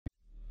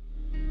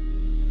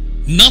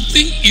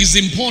Nothing is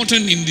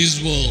important in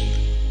this world.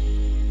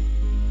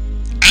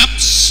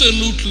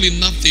 Absolutely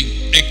nothing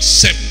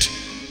except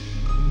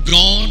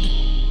God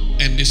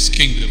and His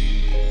kingdom.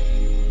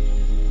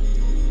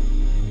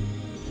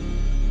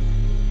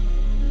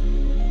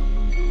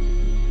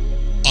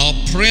 Our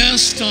prayer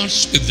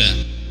starts with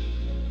that.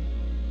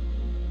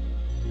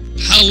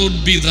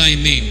 Hallowed be thy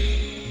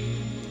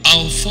name,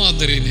 our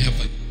Father in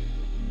heaven.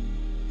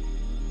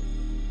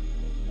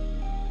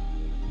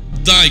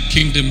 Thy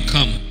kingdom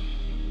come,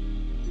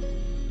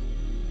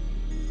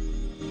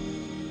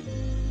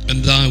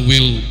 and thy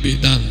will be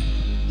done.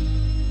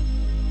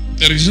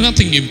 There is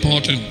nothing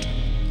important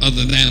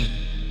other than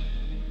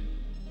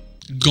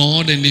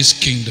God and His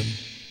kingdom.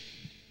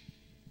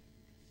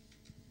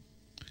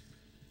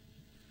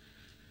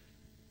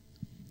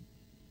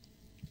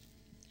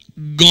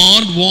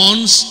 God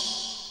wants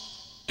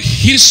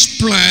His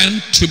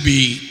plan to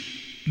be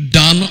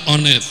done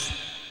on earth,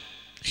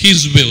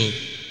 His will,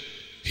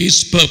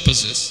 His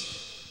purposes.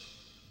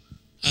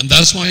 And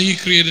that's why He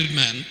created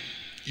man.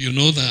 You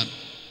know that.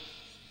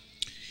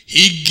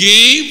 He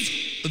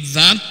gave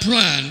that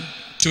plan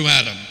to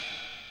Adam.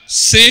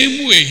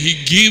 Same way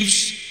He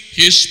gives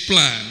His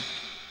plan.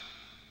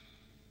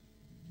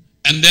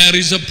 And there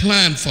is a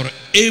plan for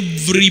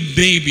every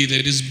baby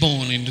that is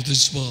born into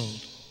this world.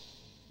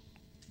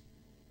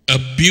 A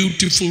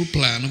beautiful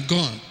plan of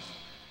God.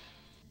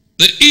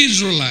 The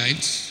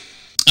Israelites,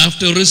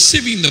 after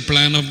receiving the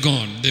plan of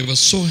God, they were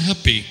so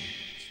happy.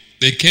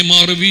 They came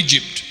out of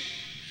Egypt.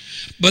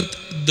 But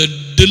the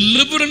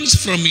deliverance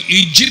from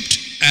Egypt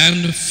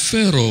and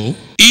Pharaoh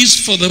is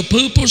for the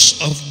purpose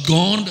of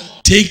God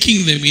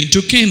taking them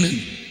into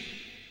Canaan.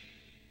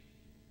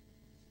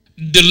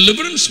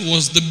 Deliverance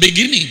was the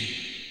beginning.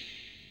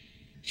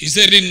 He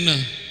said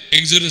in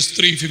Exodus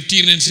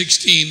 3:15 and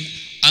 16,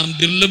 I'm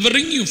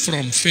delivering you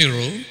from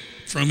Pharaoh,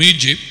 from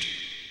Egypt,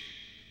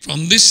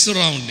 from this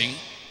surrounding,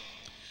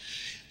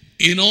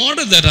 in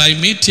order that I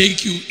may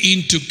take you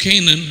into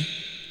Canaan,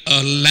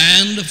 a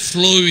land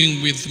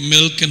flowing with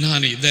milk and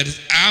honey. That is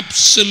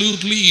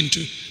absolutely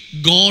into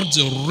God's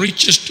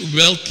richest,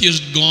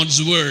 wealthiest,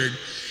 God's word,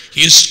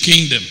 His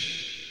kingdom.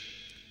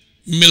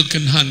 Milk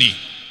and honey.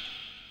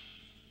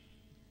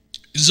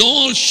 It's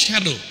all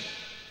shadow,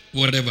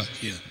 whatever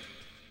here.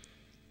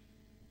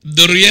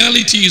 The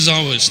reality is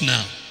ours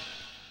now.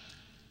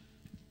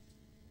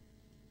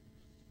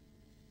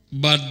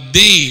 But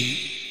they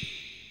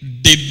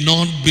did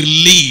not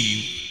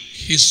believe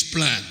His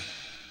plan.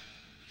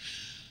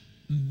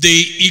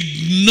 They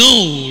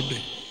ignored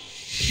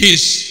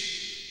His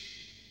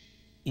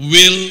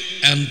will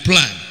and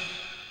plan.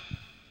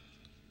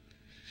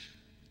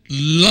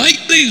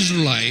 Like the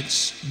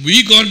Israelites,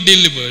 we got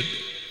delivered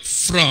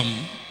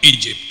from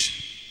Egypt,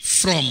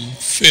 from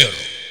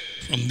Pharaoh,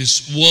 from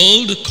this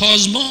world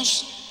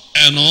cosmos,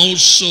 and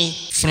also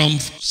from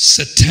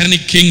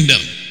satanic kingdom.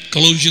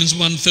 Colossians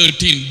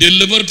 1:13,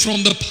 delivered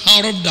from the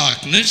power of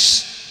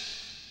darkness,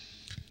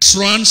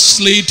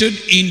 translated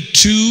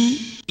into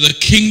the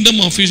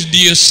kingdom of His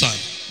dear Son.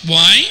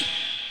 Why?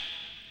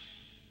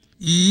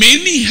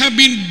 Many have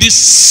been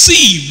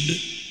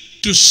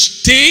deceived to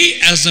stay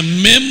as a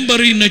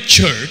member in a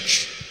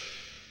church,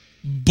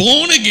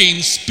 born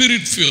again,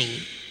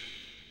 spirit-filled,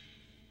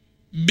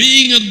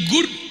 being a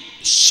good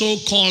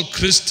so-called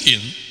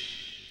Christian,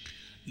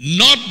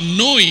 not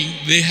knowing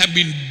they have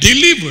been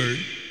delivered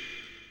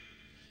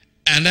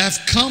and have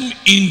come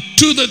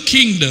into the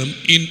kingdom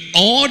in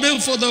order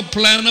for the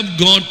plan of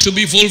God to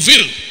be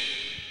fulfilled.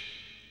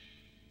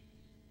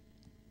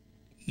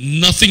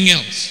 Nothing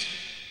else.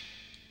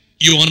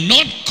 You are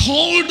not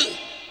called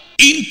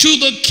into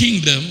the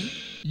kingdom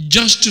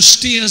just to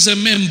stay as a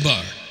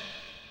member.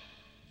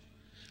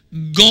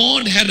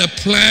 God had a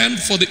plan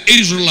for the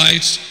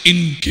Israelites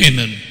in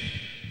Canaan.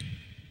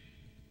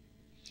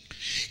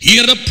 He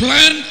had a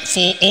plan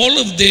for all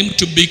of them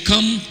to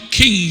become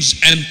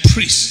kings and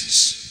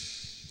priests.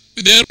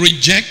 They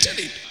rejected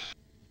it.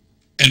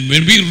 And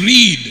when we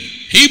read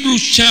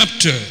Hebrews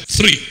chapter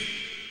 3,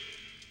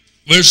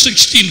 verse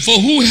 16,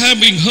 for who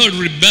having heard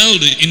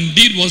rebelled,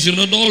 indeed was it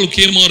not all who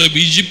came out of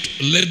Egypt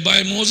led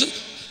by Moses?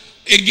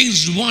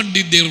 Against what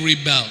did they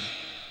rebel?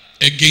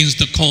 Against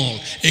the call,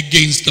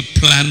 against the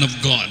plan of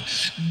God.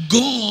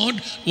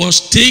 God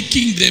was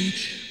taking them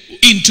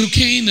into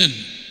Canaan.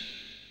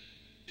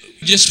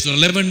 Just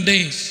 11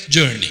 days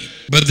journey.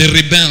 But they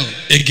rebelled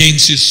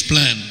against His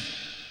plan.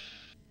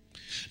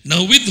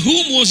 Now with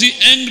whom was He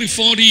angry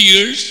 40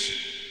 years?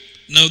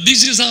 Now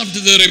this is after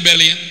the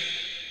rebellion.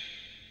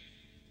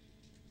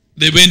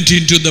 They went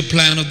into the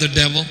plan of the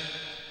devil.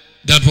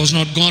 That was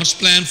not God's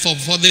plan for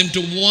them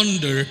to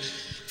wander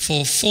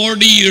for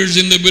 40 years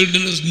in the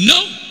wilderness.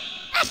 No,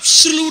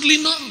 absolutely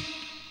not.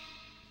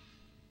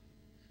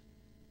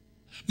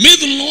 May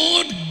the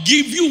Lord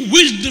give you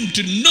wisdom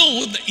to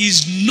know that it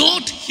is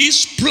not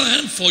His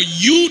plan for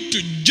you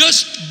to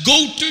just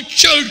go to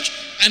church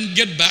and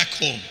get back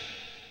home.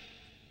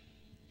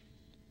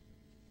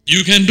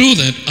 You can do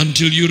that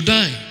until you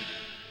die.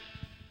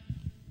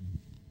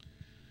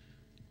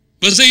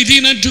 Verse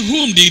 18, and to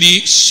whom did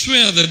he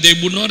swear that they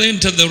would not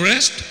enter the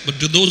rest, but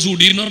to those who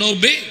did not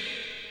obey?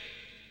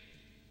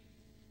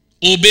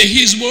 Obey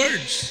his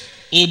words.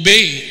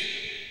 Obey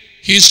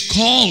his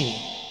call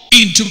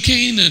into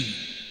Canaan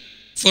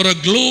for a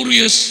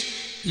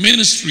glorious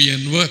ministry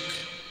and work,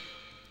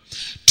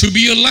 to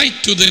be a light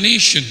to the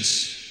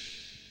nations.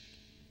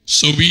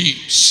 So we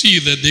see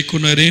that they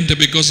could not enter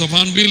because of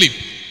unbelief.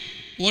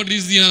 What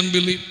is the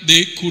unbelief?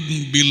 They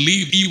couldn't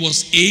believe he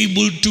was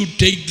able to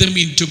take them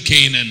into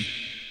Canaan.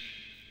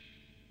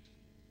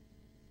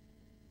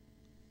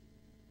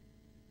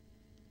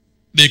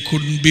 They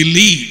couldn't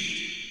believe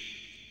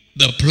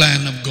the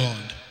plan of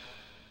God.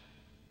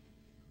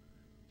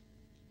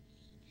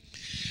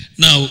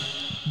 Now,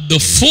 the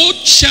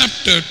 4th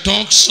chapter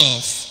talks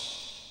of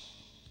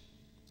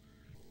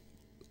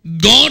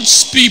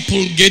God's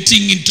people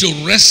getting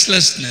into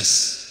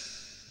restlessness.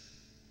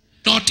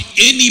 Not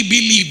any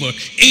believer,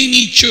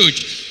 any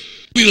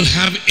church will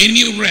have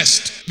any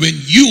rest when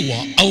you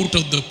are out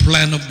of the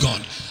plan of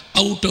God,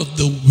 out of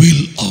the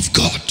will of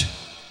God.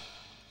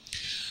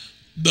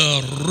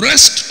 The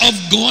rest of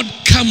God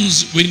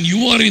comes when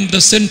you are in the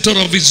center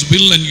of His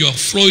will and you are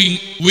flowing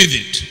with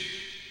it.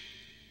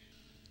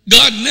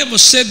 God never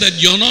said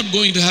that you're not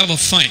going to have a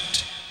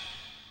fight.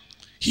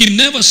 He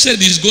never said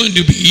it's going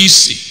to be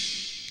easy.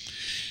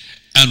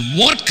 And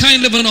what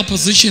kind of an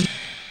opposition,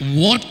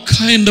 what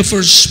kind of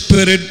a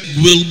spirit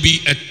will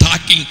be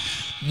attacking?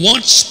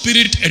 What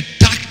spirit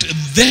attacked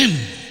them?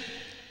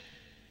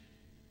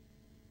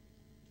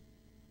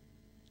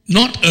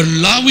 Not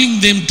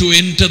allowing them to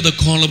enter the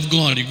call of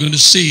God. You're going to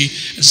see,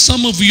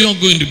 some of you are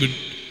going to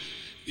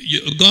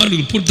be, God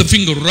will put the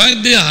finger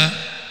right there.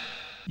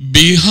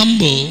 Be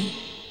humble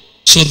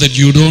so that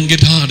you don't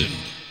get hardened.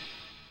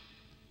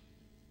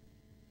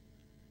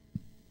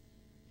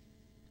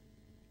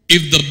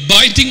 If the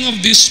biting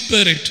of this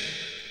spirit,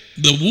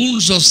 the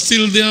wounds are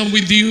still there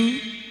with you,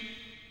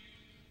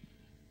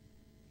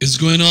 it's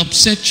going to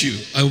upset you.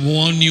 I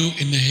warn you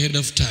in ahead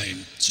of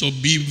time. So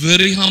be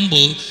very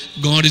humble.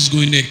 God is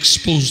going to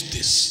expose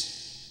this.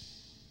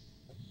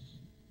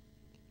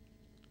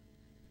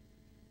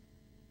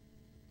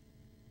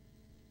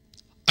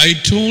 I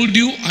told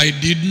you I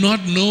did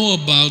not know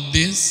about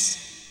this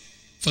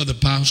for the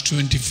past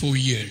 24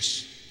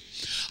 years.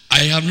 I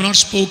have not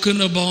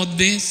spoken about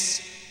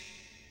this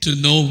to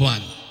no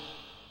one.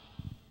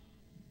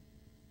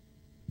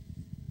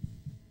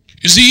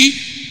 You see,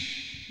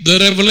 the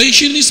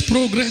revelation is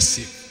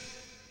progressive.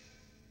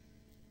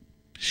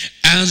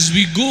 As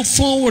we go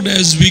forward,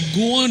 as we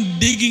go on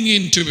digging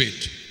into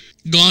it,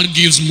 God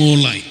gives more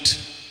light.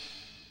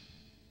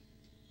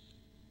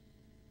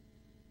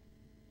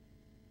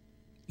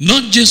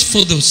 Not just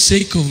for the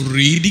sake of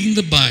reading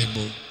the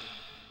Bible.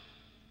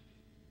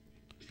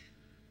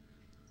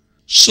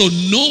 So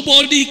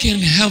nobody can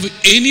have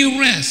any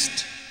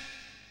rest.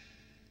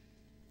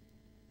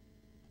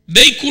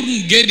 They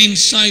couldn't get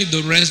inside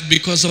the rest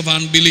because of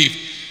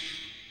unbelief.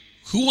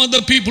 Who are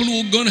the people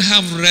who are going to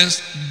have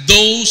rest?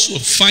 Those who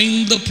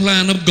find the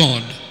plan of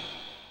God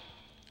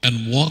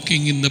and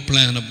walking in the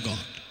plan of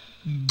God.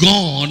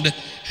 God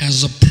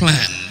has a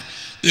plan.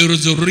 There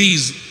is a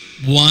reason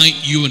why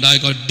you and I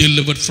got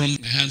delivered from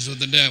the hands of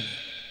the devil.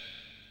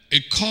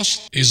 It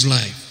cost his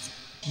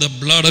life. The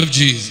blood of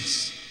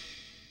Jesus.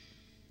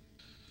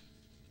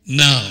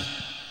 Now,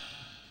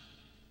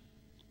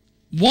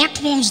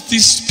 what was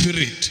this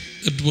spirit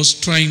that was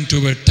trying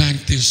to attack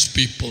these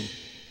people?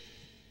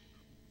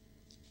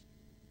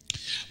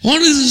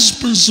 What is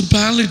this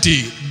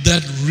principality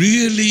that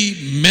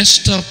really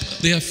messed up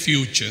their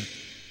future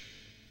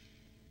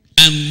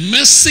and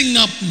messing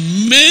up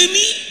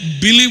many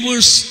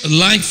believers'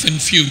 life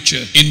and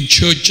future in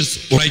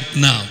churches right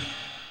now?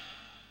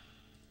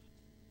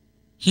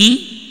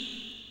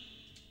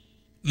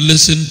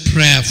 Listen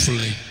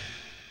prayerfully.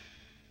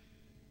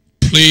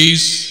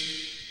 Please.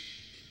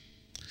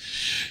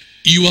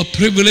 You are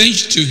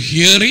privileged to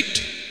hear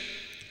it.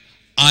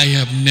 I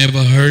have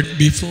never heard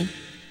before.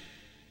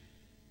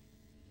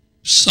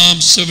 Psalm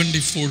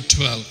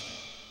 74:12.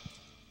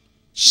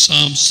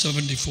 Psalm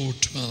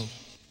 74:12.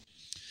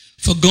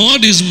 For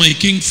God is my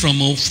king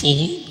from of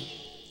old,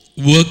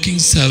 working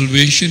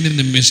salvation in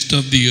the midst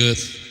of the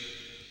earth.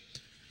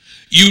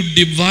 You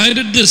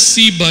divided the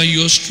sea by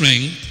your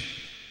strength.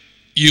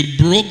 You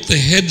broke the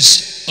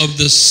heads of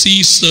the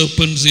sea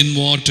serpents in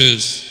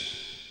waters.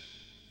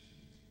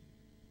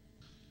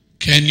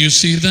 Can you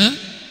see that?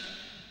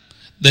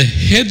 The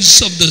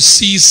heads of the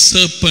sea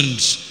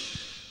serpents.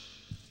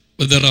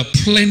 But there are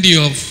plenty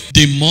of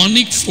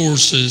demonic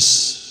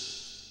forces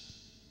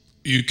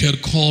you can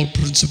call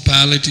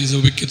principalities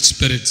or wicked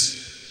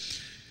spirits.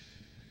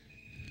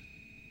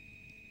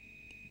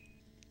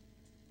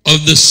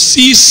 Of the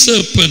sea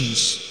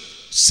serpents,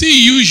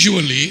 sea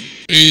usually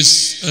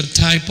is a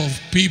type of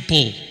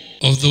people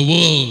of the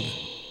world.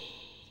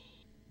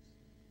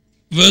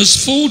 Verse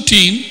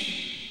 14,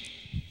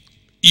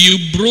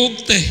 you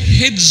broke the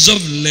heads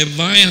of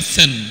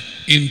leviathan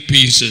in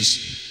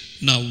pieces.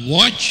 Now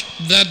watch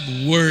that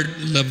word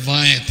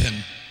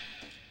leviathan.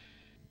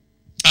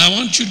 I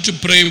want you to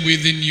pray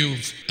within you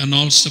and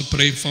also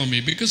pray for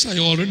me, because I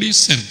already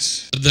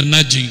sense the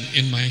nudging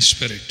in my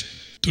spirit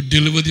to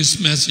deliver this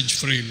message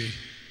freely.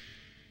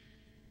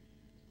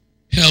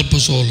 Help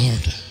us, oh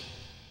Lord.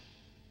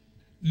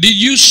 Did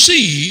you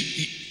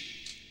see,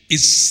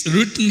 it's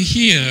written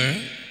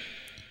here,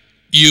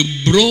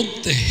 you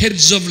broke the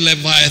heads of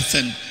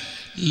Leviathan.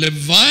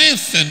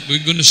 Leviathan,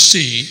 we're going to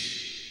see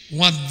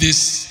what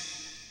this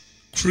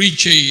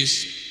creature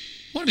is.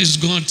 What is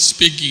God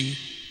speaking?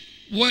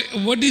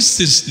 What is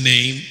this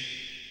name?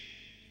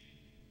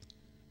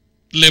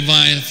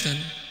 Leviathan.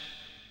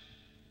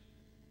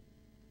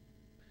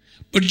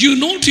 But you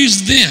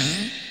notice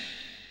there,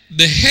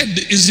 the head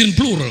is in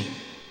plural.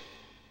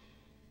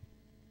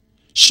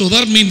 So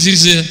that means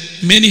it's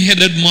a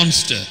many-headed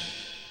monster.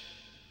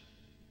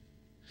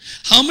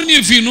 How many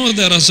of you know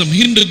there are some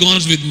Hindu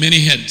gods with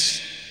many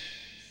heads?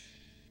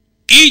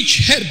 Each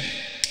head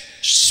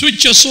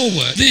switches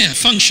over their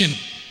function.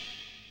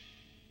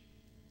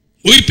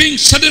 Weeping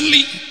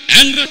suddenly,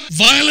 anger,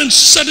 violence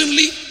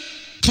suddenly,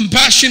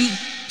 compassion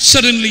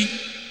suddenly,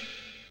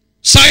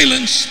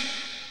 silence,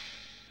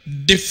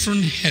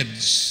 different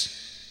heads.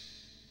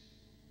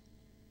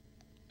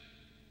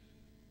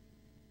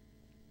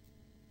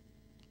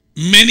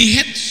 Many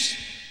heads.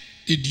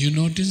 Did you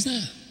notice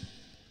that?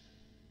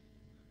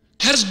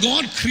 Has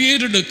God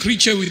created a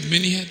creature with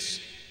many heads?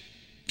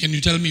 Can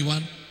you tell me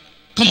one?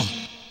 Come on.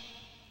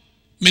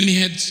 Many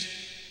heads?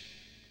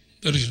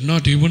 There is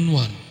not even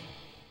one.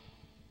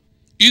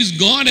 Is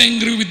God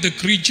angry with the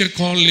creature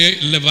called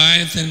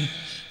Leviathan,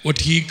 what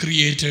he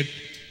created?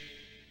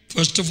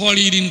 First of all,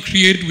 he didn't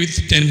create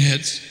with 10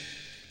 heads.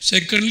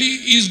 Secondly,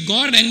 is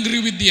God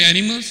angry with the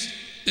animals?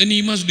 Then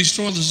he must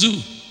destroy the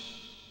zoo.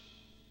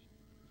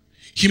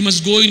 He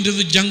must go into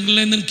the jungle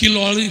and then kill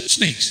all the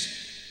snakes.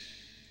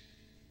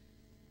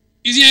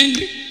 Is he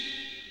angry?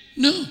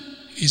 No.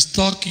 He's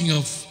talking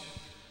of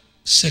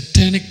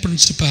satanic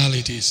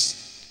principalities.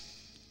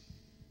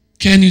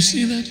 Can you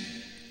see that?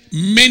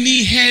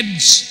 Many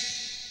heads,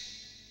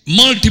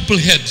 multiple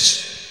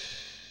heads.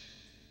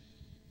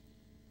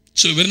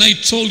 So when I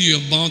told you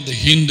about the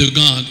Hindu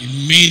god,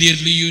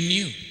 immediately you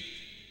knew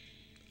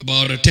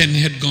about a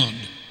 10-head god.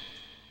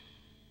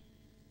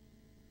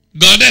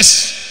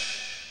 Goddess.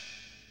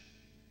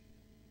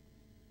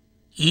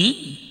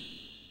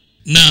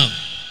 Now,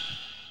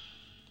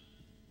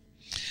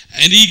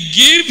 and he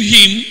gave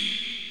him,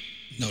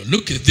 now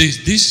look at this,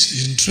 this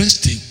is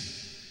interesting.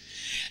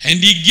 And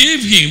he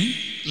gave him,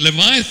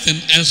 Leviathan,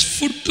 as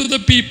food to the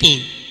people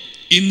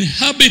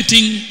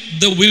inhabiting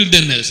the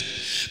wilderness.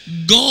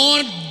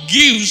 God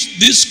gives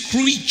this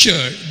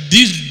creature,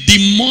 this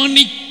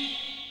demonic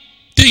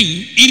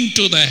thing,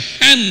 into the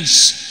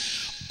hands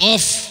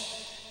of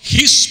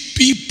his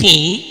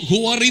people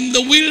who are in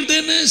the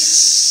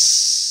wilderness,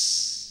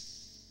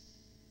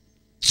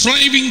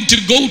 striving to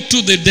go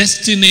to the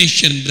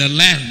destination, the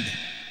land.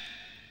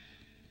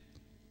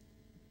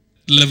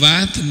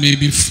 Leviathan may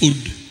be food.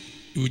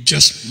 You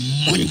just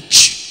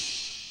munch,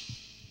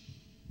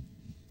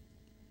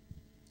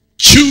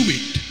 chew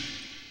it,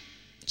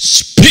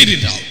 spit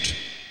it out.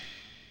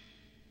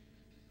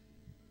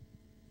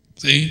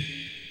 See?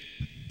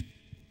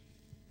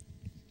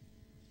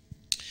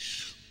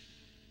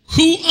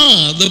 Who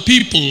are the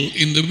people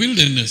in the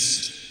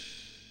wilderness?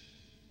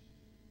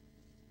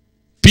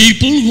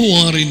 People who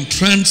are in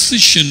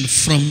transition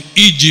from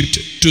Egypt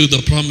to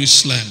the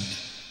promised land.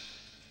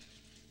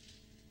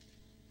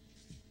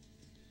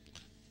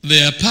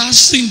 They are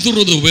passing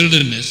through the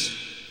wilderness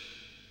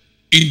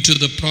into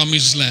the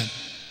promised land.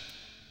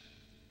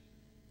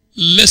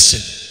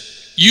 Listen,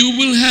 you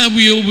will have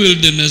your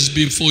wilderness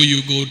before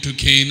you go to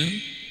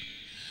Canaan,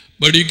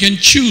 but you can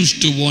choose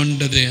to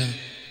wander there.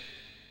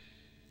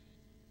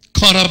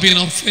 Caught up in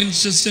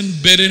offenses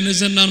and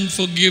bitterness and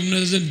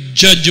unforgiveness and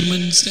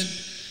judgments and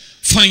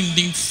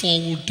finding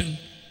fault and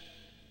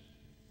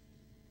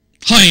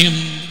I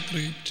am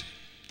great,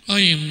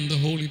 I am the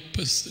holy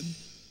person.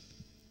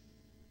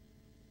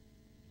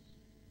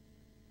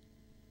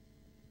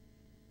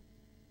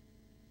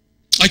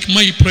 Like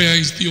my prayer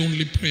is the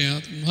only prayer.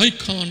 I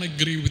can't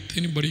agree with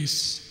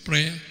anybody's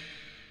prayer.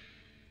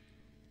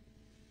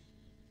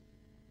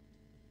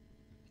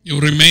 You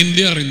remain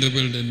there in the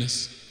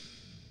wilderness.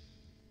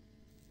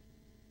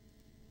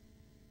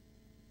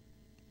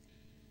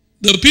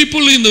 The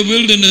people in the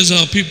wilderness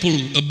are people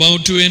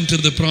about to enter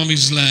the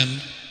promised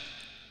land.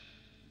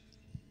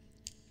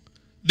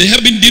 They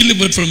have been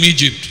delivered from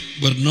Egypt,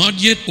 but not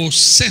yet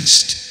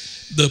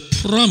possessed the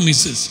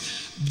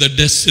promises, the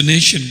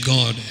destination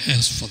God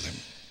has for them.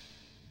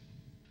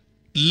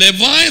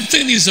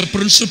 Leviathan is a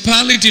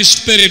principality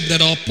spirit that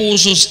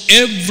opposes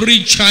every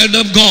child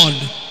of God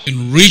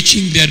in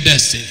reaching their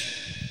destiny.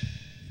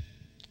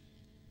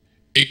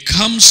 It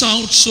comes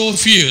out so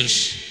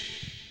fierce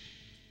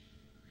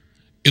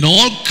in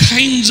all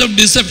kinds of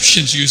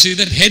deceptions. You see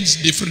that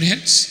heads, different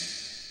heads.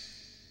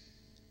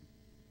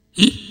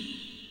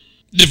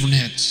 Different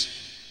heads.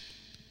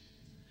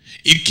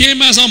 It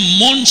came as a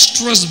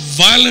monstrous,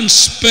 violent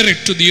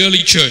spirit to the early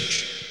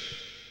church.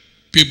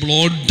 People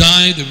all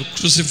died, they were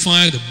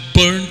crucified, they were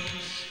burned,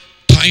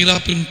 tied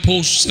up in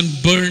posts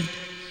and burned.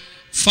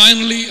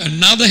 Finally,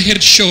 another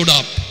head showed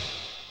up.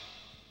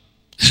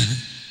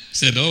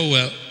 Said, oh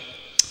well,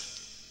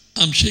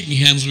 I'm shaking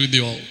hands with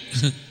you all.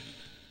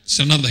 It's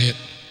another head.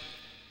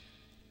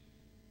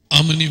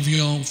 How many of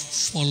you are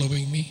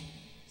following me?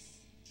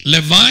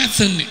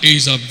 Leviathan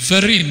is a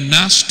very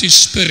nasty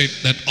spirit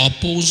that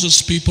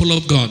opposes people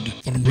of God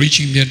from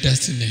reaching their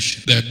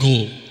destination, their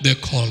goal, their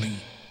calling.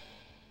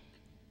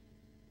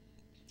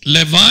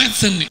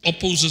 Leviathan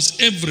opposes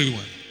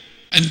everyone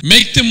and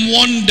make them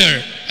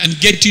wander and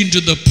get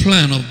into the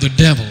plan of the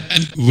devil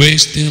and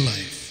waste their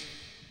life.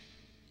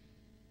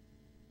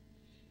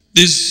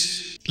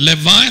 This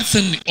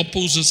Leviathan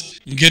opposes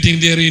getting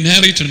their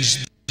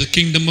inheritance, the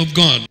kingdom of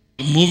God,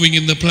 moving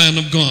in the plan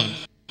of God,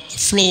 the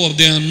flow of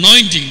their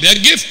anointing, their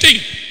gifting.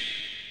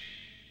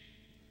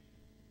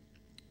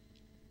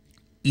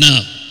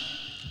 Now,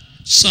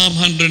 Psalm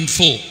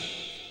 104.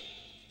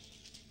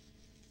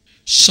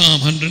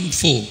 Psalm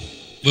 104,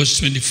 verse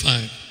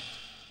 25.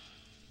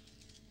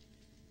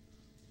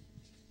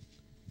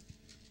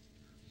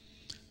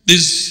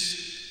 This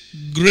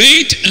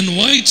great and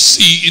wide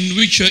sea in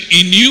which are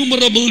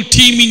innumerable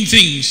teeming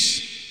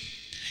things.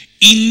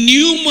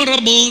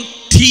 Innumerable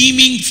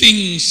teeming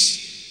things.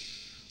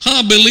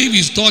 I believe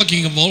he's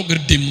talking about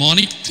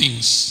demonic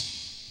things.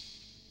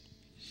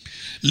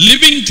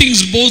 Living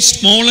things both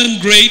small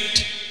and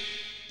great.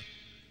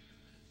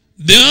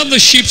 There the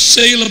ships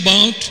sail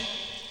about.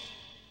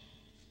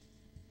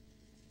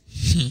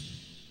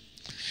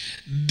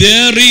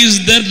 There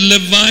is that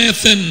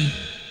Leviathan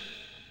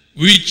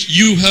which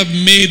you have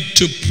made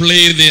to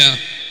play there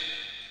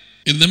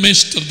in the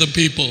midst of the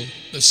people.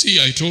 The sea,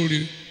 I told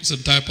you, is a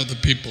type of the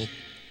people.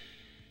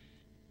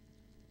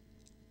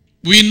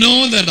 We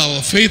know that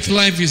our faith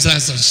life is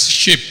as a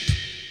ship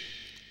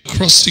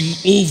crossing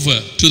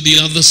over to the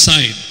other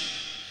side,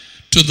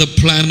 to the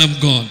plan of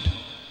God.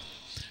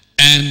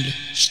 And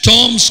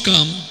storms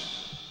come,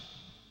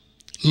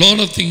 a lot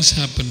of things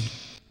happen.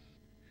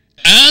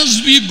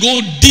 As we go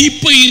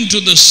deeper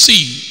into the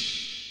sea,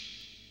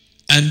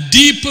 and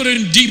deeper,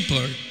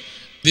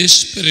 this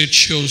spirit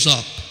shows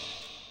up.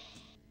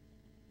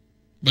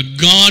 But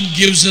God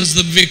gives us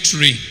the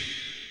victory.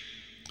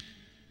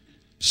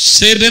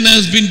 Satan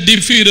has been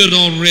defeated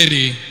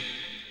already.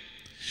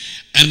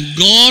 And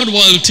God,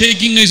 while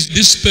taking us,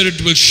 this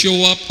spirit will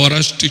show up for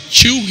us to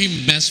chew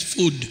him as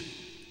food.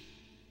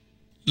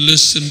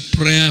 Listen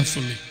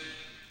prayerfully.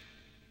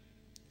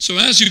 So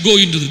as you go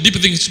into the deeper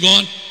things of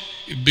God,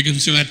 it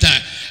begins to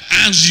attack.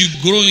 As you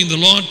grow in the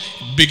Lord,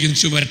 it begins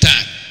to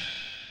attack.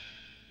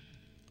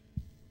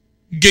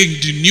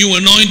 Getting to new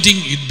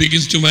anointing, it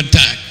begins to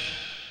attack.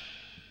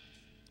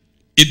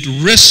 It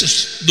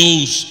resists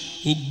those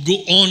who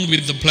go on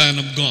with the plan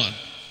of God.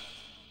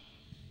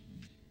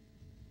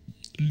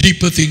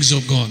 Deeper things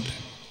of God.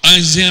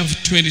 Isaiah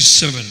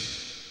 27.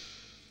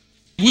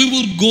 We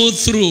will go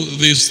through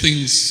these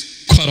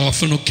things quite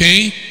often,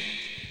 okay?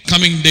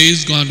 Coming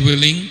days, God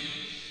willing,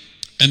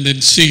 and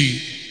then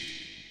see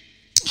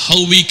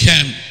how we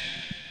can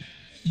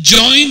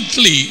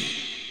jointly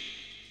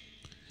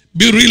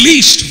be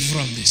released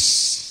from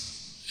this.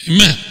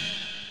 Amen.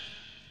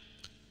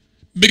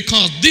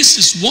 Because this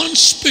is one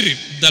spirit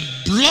that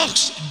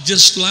blocks,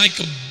 just like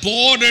a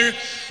border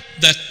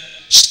that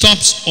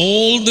stops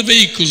all the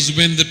vehicles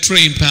when the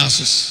train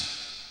passes.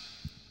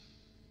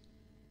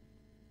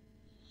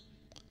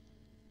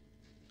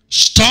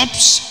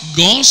 Stops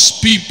God's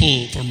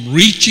people from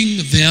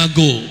reaching their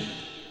goal.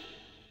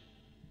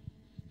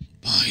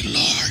 My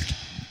Lord.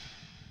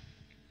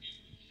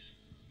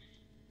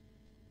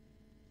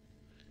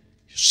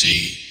 You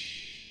see,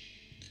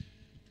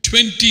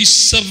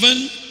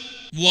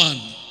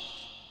 27:1.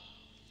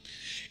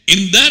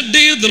 In that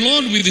day the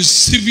Lord with his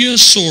severe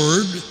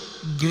sword,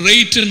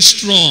 great and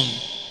strong.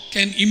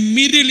 Can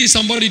immediately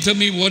somebody tell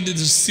me what is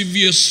the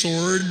severe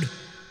sword,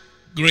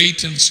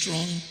 great and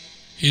strong?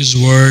 His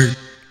word.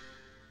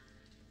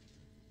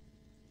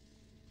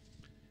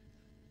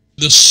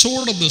 The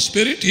sword of the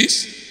Spirit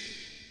is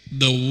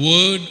the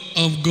word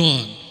of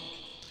God.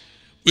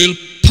 Will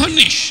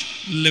punish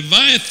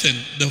Leviathan,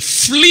 the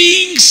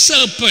fleeing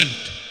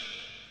serpent.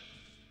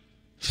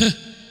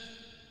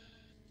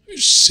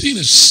 You've seen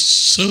a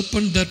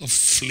serpent that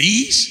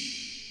flees?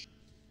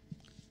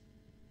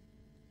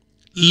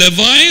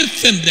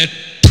 Leviathan, that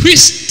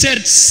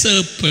twisted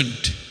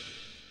serpent,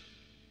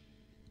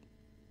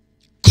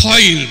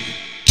 coiled,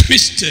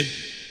 twisted,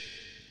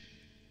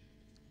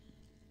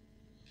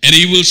 and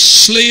he will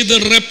slay the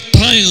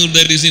reptile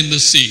that is in the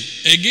sea.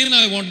 Again,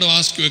 I want to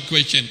ask you a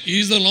question.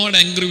 Is the Lord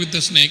angry with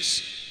the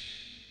snakes?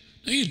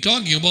 No, he's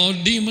talking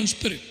about demon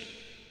spirit.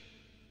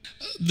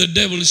 The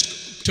devil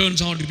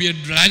turns out to be a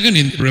dragon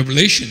in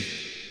Revelation.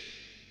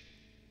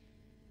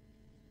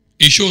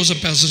 He shows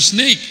up as a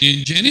snake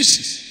in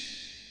Genesis.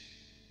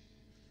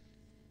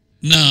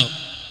 Now,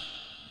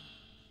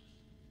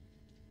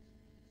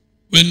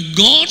 when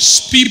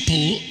God's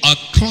people are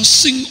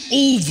crossing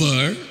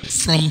over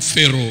from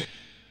Pharaoh,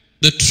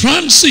 The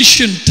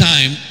transition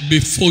time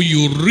before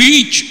you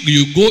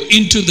go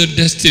into the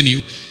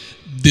destiny,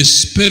 the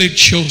spirit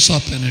shows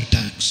up and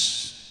attacks.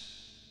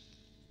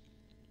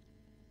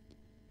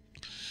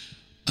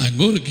 I'm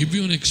going to give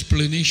you an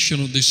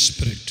explanation of this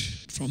spirit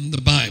from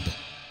the Bible.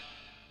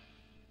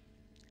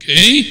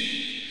 Okay?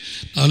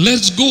 Now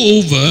let's go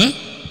over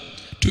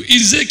to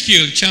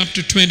Ezekiel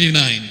chapter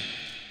 29,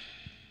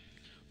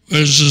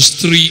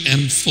 verses 3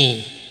 and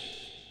 4.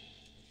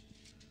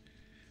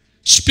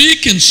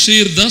 Speak and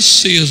say, thus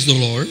says the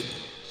Lord,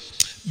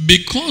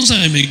 because I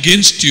am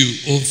against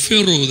you, O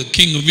Pharaoh, the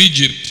king of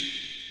Egypt,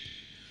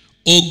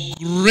 O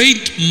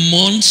great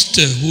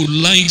monster who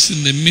lies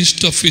in the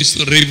midst of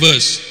his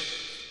rivers.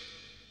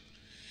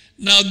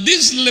 Now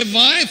this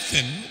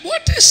leviathan,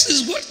 what is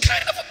this? What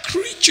kind of a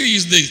creature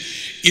is this?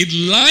 It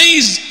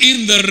lies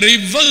in the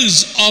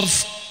rivers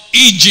of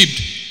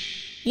Egypt.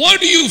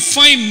 What do you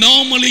find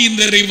normally in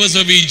the rivers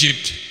of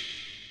Egypt?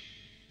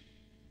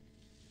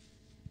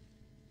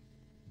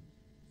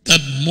 That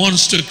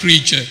monster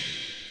creature,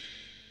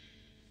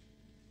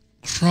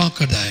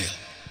 crocodile.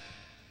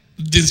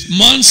 This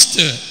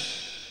monster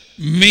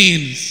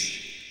means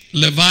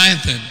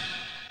leviathan,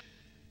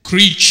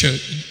 creature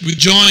with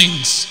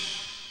joints.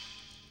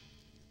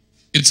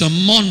 It's a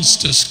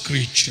monstrous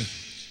creature.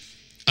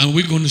 And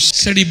we're going to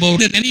study about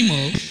that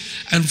animal.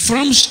 And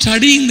from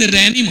studying that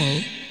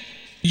animal,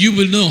 you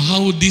will know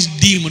how this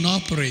demon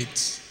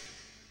operates.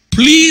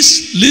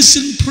 Please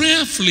listen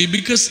prayerfully,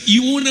 because he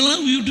won't allow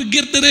you to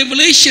get the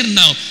revelation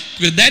now.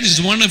 Because that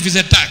is one of his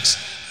attacks.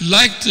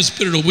 Like the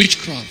spirit of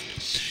witchcraft.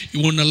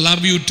 He won't allow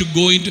you to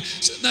go into...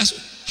 So that's,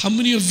 how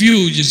many of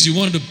you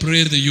want to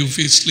pray that you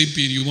feel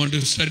sleepy, and you want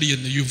to study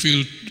and you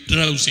feel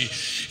drowsy.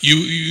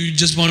 You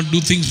just want to do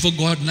things for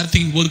God,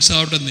 nothing works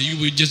out, and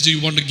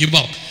you want to give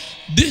up.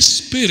 This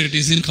spirit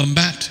is in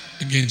combat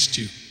against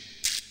you.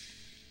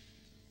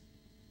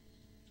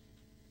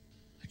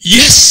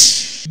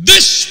 Yes,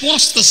 this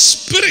was the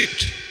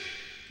spirit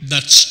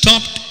that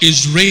stopped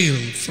Israel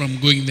from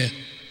going there.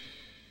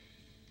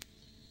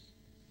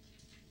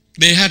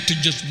 They had to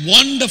just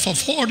wander for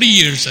 40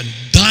 years and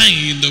die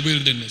in the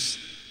wilderness.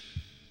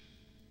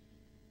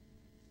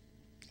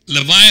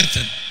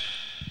 Leviathan.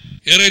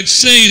 Here it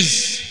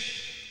says,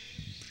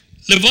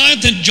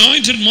 Leviathan,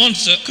 jointed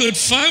monster, occurred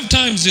 5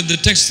 times in the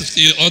text of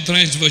the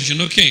Authorized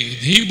Version. Okay, in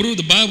Hebrew,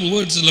 the Bible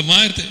words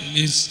Leviathan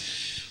is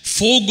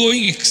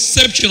foregoing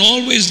exception,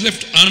 always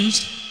left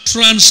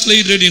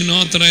untranslated in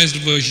Authorized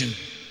Version.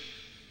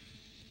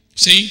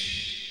 See?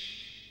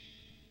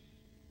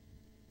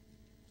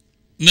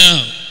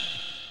 Now,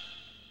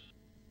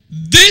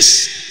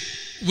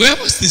 where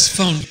was this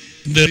found?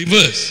 In the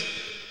reverse.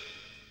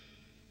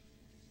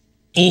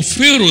 O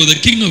Pharaoh, the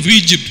king of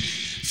Egypt.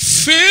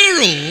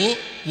 Pharaoh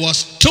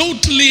was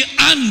totally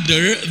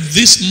under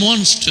this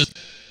monster,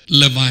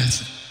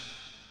 Leviathan.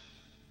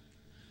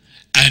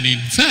 And in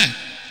fact,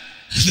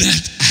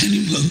 that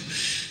animal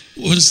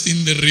was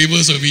in the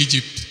rivers of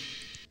Egypt.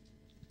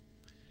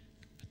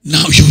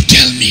 Now you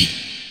tell me,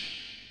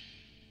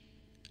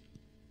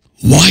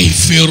 why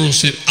Pharaoh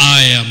said,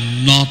 I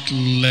am not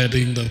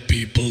letting the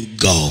people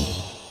go.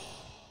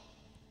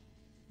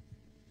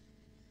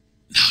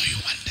 Now you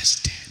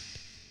understand.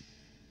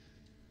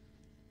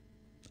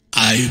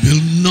 I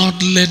will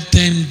not let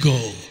them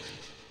go.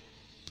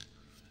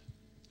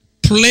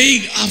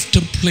 Plague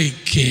after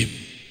plague came.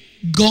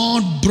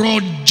 God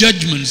brought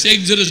judgments.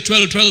 Exodus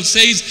 12:12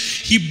 says,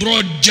 He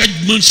brought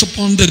judgments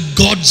upon the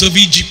gods of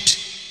Egypt.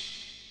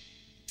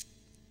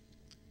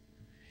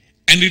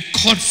 And it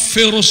caught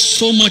Pharaoh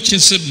so much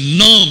and said,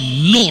 no,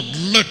 I'm not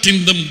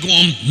letting them go.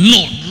 I'm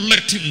not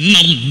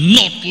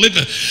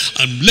letting.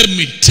 And let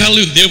me tell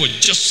you, they were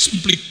just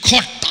simply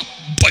caught up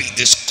by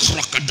this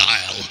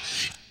crocodile.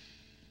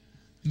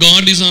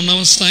 God is on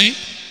our side.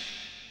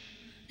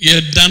 He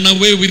had done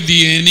away with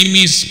the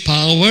enemy's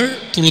power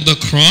through the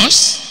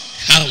cross.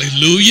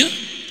 Hallelujah.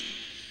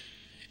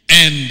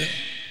 And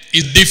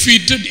is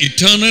defeated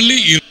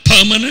eternally,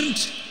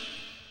 permanent,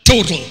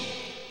 total.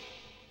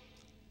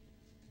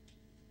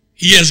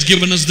 He has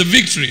given us the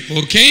victory,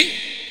 okay?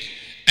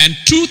 And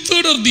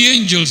 2/3 of the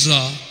angels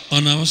are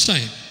on our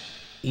side,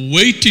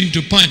 waiting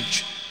to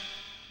punch.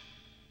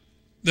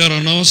 They're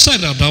on our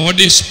side, at our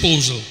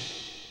disposal.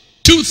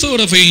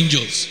 2/3 of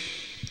angels.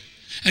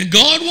 And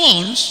God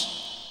wants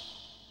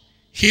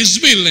His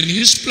will and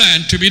His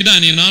plan to be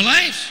done in our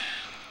lives.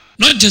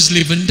 Not just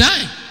live and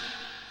die.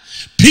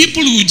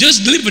 People who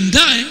just live and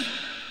die,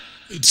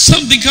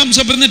 something comes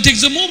up and then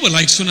takes them over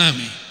like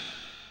tsunami.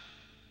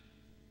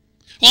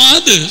 Or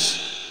others,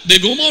 they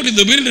go out in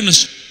the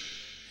wilderness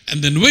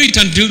and then wait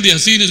until they are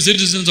senior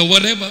citizens or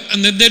whatever,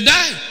 and then they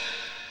die.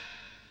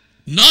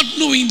 Not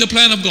knowing the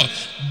plan of God.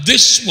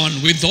 This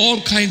one, with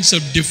all kinds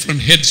of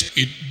different heads,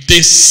 it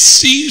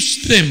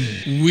deceives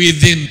them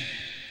within.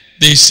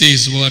 This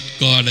is what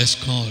God has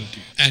called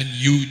you. And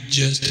you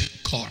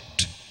just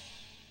caught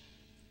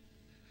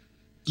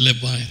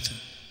Leviathan.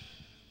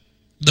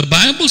 The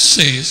Bible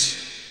says,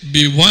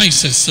 be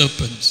wise as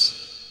serpents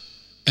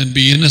and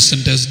be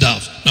innocent as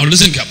doves. Now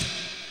listen carefully.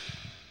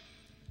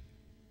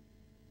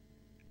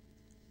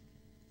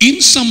 In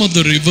some of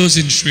the rivers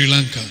in Sri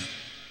Lanka,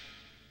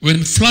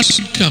 when flood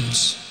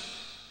comes,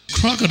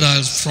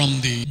 crocodiles from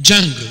the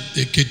jungle,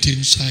 they get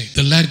inside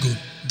the lagoon,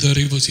 the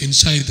rivers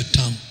inside the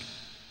town.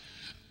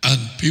 And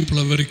people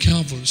are very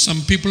careful.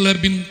 Some people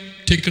have been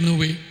taken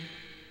away.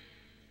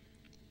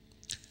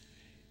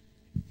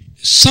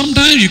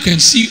 Sometimes you can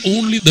see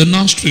only the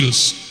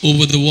nostrils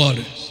over the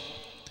waters.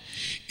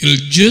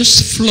 It'll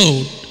just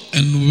float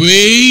and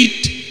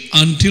wait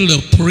until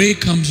the prey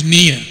comes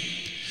near.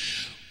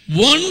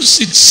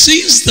 Once it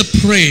sees the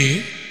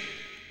prey,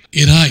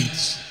 it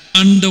hides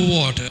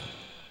underwater.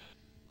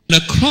 The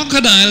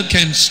crocodile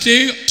can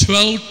stay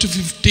 12 to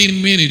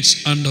 15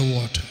 minutes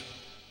underwater.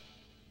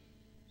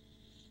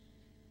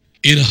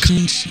 It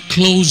comes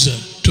closer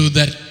to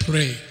that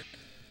prey.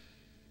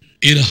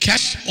 It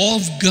catches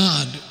off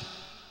guard.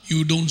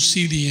 You don't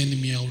see the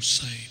enemy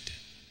outside.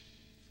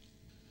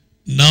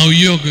 Now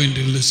you're going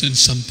to listen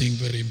something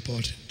very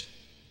important.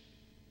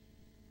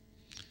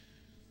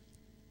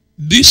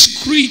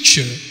 This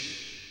creature,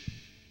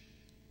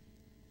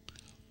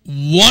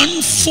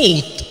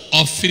 1/4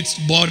 of its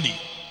body,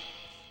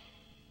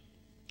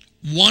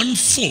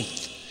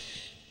 1/4.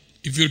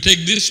 If you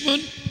take this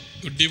one,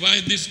 you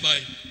divide this by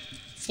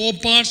 4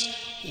 parts,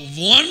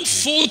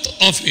 1/4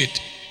 of it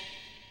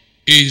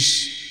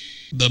is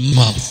the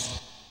mouth.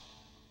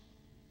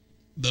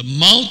 The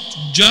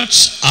mouth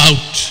juts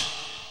out.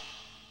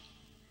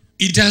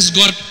 It has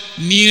got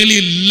nearly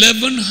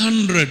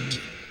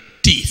 1100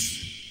 teeth.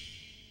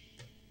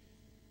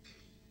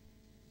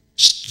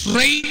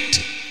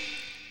 Straight,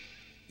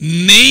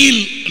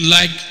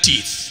 nail-like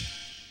teeth.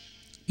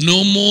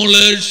 No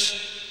molars.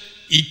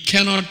 It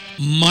cannot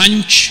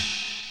munch.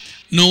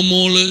 No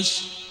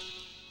molars.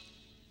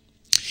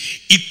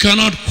 It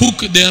cannot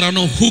hook. There are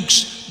no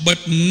hooks, but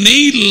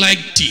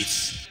nail-like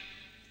teeth.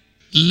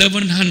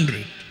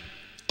 1100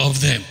 of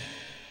them.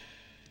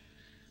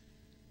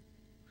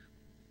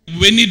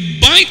 When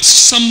it bites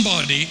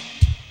somebody,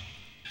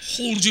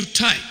 holds you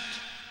tight.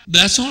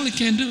 That's all it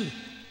can do.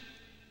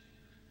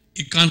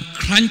 It can't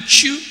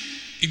crunch you.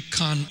 It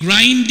can't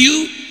grind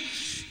you.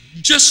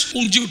 Just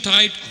hold you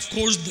tight. Of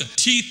course, the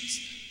teeth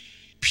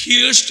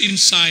pierced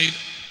inside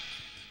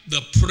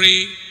the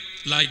prey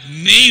like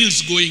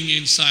nails going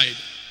inside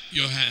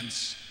your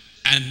hands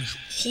and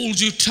hold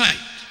you tight.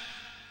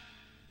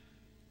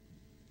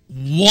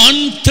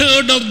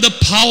 1/3 of the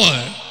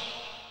power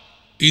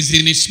is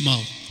in its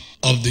mouth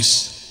of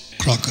this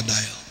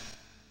crocodile,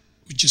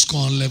 which is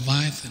called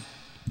leviathan.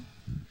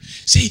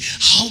 See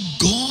how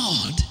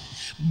God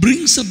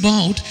brings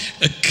about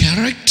a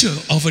character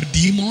of a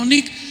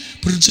demonic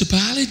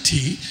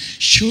principality,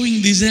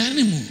 showing this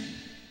animal,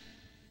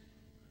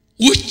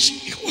 which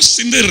was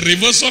in the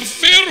rivers of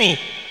Pharaoh,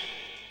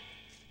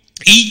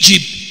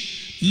 Egypt,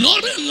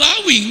 not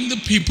allowing the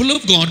people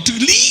of God to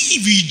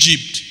leave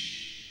Egypt.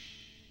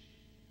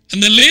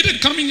 And then later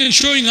coming and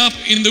showing up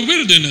in the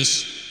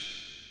wilderness.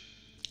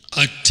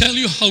 I tell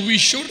you how we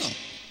showed up.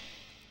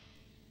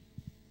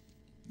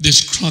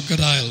 This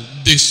crocodile,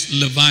 this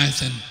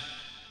leviathan.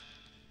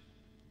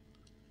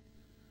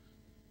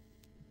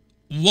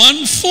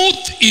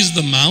 1/4 is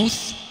the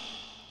mouth,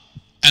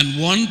 and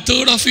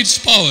 1/3 of its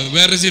power.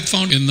 Where is it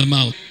found? In the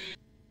mouth.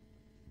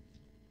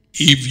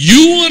 If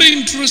you are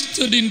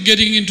interested in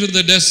getting into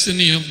the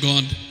destiny of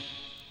God,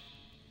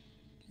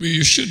 where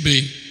you should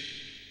be,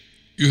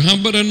 you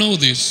have better know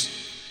this,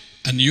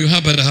 and you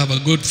have better have a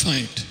good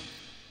fight.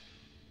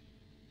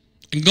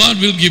 And God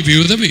will give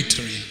you the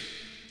victory.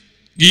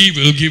 He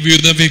will give you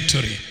the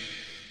victory.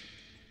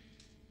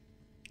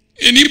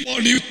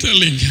 Anybody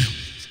telling you,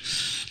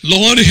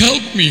 Lord,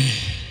 help me.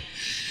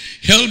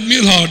 Help me,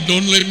 Lord.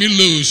 Don't let me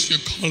lose your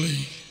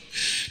calling.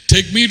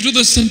 Take me to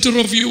the center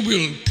of your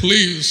will.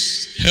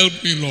 Please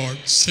help me, Lord.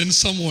 Send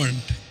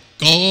someone.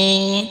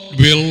 God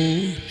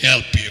will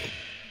help you.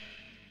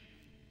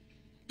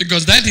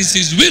 Because that is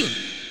His will.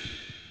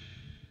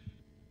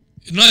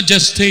 Not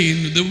just stay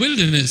in the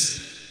wilderness.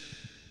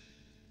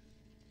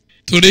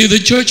 Today the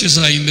churches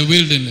are in the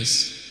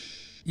wilderness.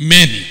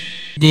 Many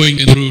going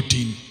in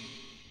routine.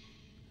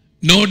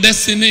 No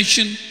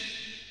destination.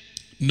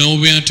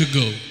 Nowhere to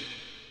go.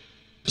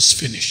 It's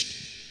finished.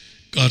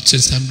 God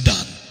says, I'm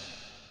done.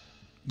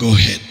 Go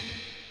ahead.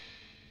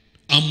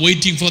 I'm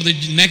waiting for the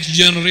next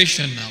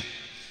generation now.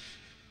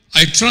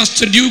 I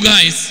trusted you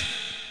guys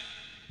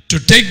to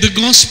take the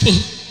gospel,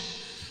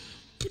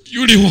 but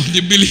you didn't want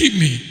to believe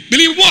me.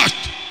 Believe what?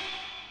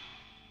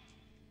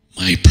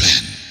 My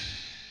plan.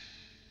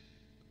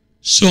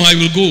 So I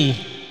will go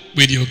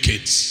with your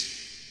kids.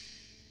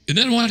 Isn't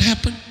that what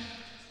happened?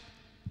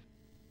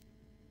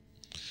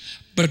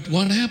 But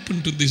what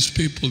happened to these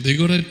people? They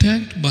got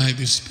attacked by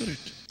the Spirit.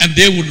 And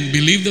they wouldn't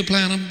believe the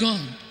plan of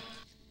God.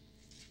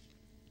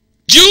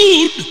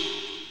 Jude,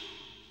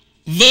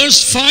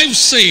 verse 5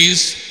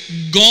 says,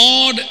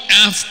 God,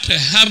 after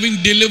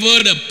having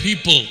delivered a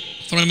people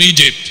from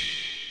Egypt,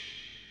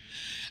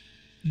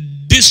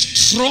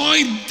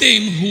 destroyed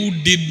them who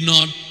did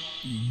not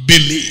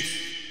believe.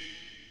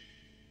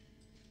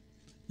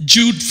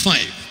 Jude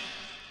 5.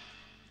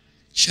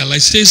 Shall I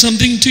say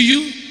something to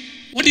you?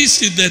 What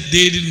is it that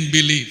they didn't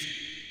believe?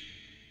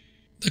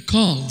 The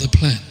call, the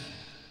plan.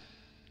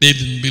 They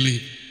didn't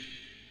believe.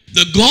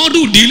 The God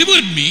who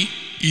delivered me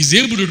is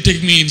able to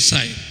take me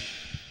inside.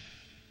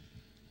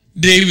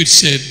 David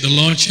said, the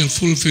Lord shall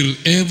fulfill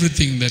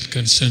everything that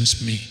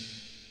concerns me.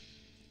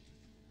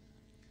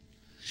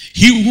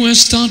 He who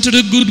has started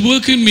a good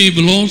work in me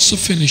will also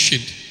finish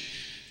it.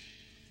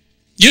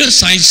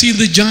 Yes, I see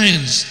the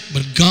giants,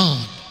 but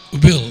God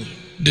will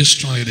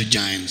destroy the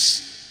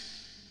giants.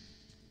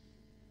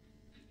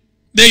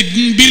 They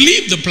didn't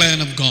believe the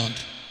plan of God.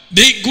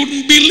 They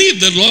couldn't believe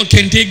the Lord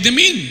can take them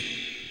in.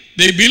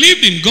 They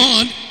believed in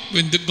God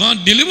when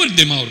God delivered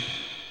them out.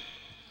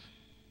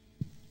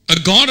 A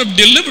God of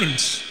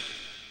deliverance.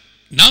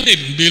 Now they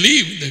didn't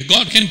believe that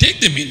God can take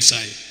them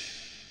inside.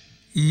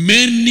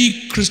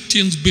 Many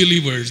Christians,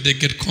 believers, they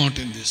get caught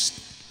in this.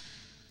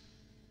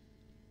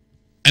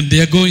 And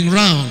they are going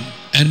round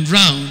and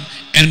round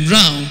and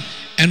round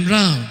and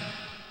round,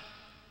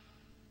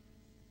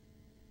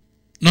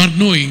 not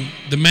knowing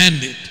the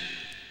mandate.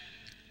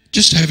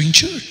 Just having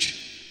church.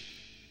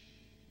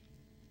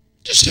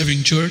 Just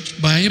having church,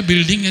 buy a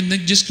building and then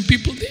just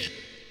people there.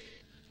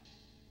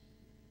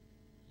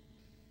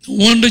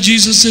 No wonder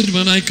Jesus said,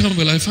 when I come,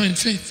 will I find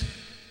faith?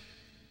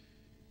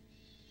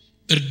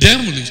 The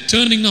devil is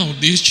turning out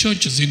these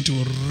churches into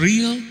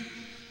real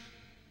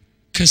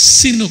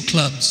casino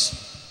clubs.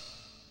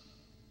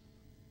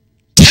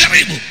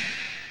 Terrible.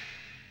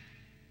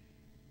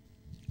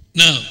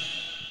 Now,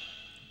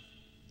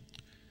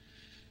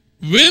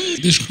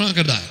 when this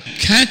crocodile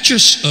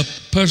catches a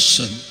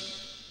person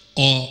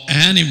or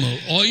animal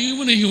or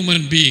even a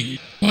human being,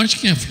 watch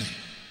carefully.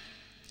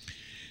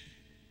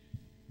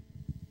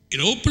 It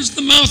opens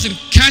the mouth and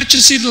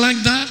catches it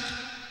like that.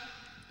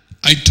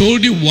 I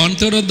told you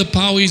 1/3 of the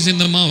power is in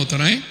the mouth,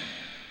 right?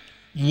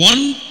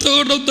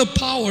 1/3 of the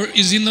power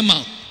is in the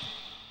mouth.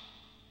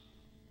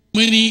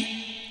 Many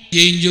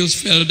angels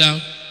fell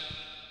down.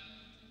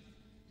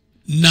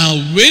 Now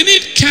when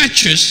it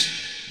catches,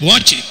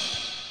 watch it.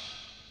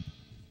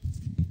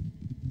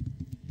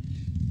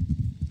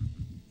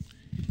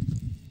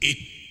 It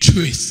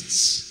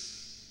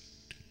twists,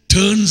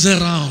 turns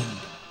around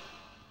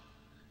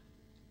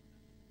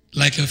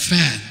like a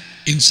fan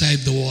inside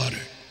the water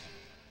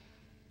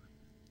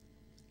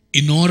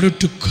in order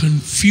to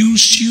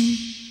confuse you,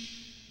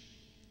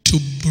 to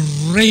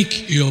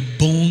break your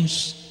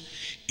bones.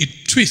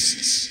 It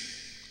twists,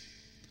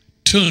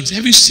 turns.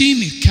 Have you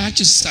seen it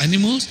catches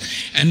animals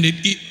and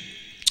it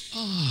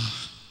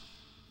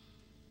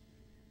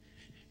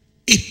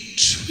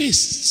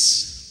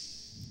twists.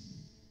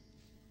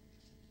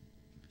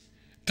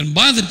 And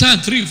by the time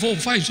 3, 4,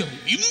 5, 7,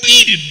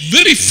 immediate,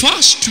 very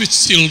fast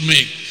twists he'll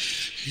make.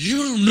 You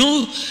don't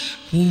know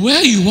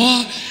where you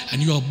are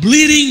and you are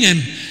bleeding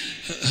and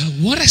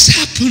what has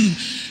happened.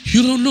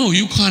 You don't know.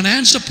 You can't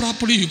answer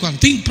properly. You can't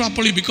think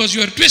properly because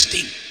you are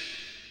twisting.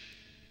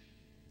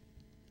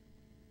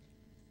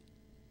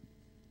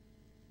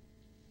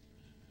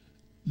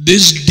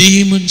 This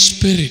demon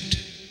spirit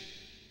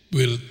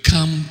will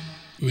come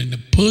when a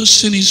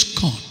person is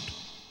caught.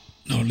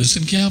 Now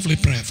listen carefully,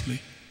 prayerfully.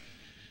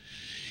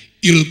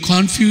 It'll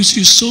confuse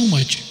you so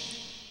much,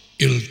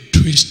 it'll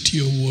twist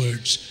your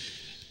words.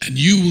 And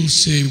you will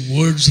say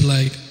words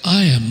like,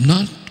 I am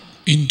not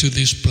into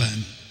this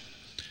plan.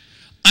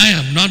 I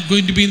am not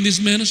going to be in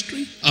this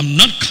ministry. I'm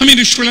not coming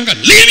to Sri Lanka.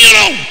 Leave me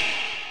alone.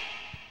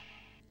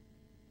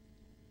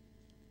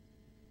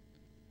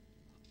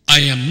 I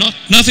am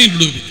nothing to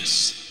do with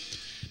this.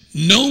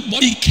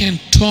 Nobody can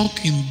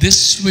talk in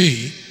this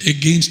way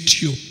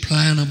against your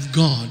plan of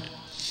God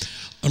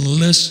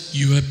unless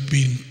you have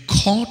been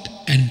caught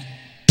and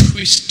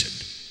twisted.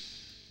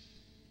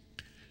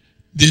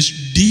 This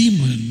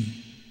demon,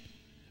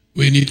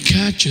 when it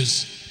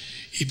catches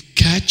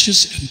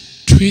and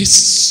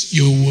twists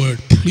your word.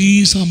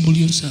 Please humble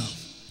yourself.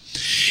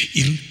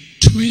 It'll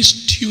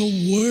twist your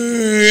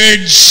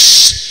words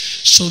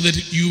so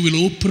that you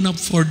will open up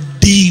for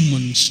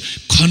demons,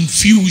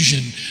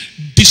 confusion,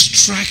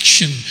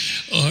 distraction,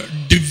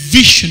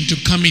 division to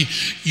come in.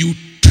 You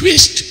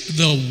twist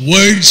the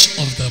words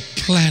of the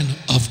plan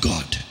of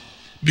God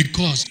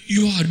because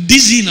you are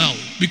dizzy now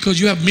because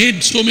you have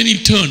made so many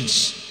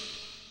turns.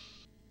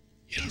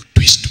 It'll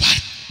twist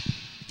what?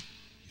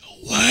 Your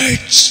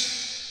words.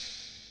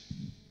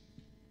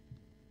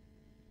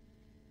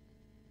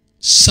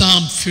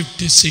 Psalm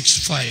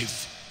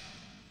 56:5.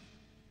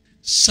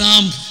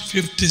 Psalm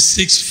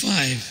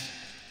 56:5.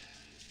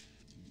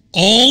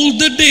 All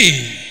the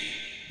day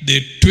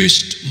they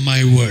twist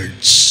my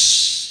words.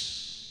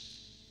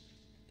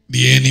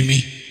 The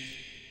enemy.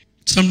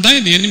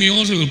 Sometimes the enemy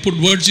also will put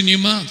words in your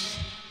mouth.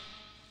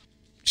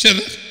 Say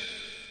that.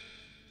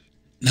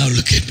 Now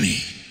look at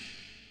me.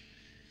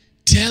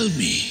 Tell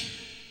me.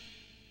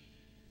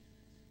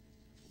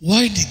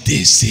 Why did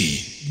they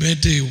say,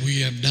 better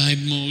we have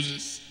died,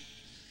 Moses?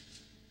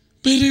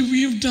 Better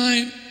we have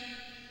died.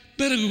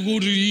 Better go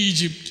to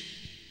Egypt.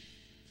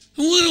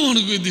 I don't want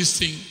to go to this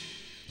thing.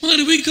 Why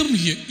do we come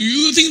here?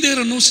 You think there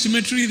are no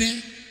cemetery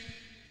there?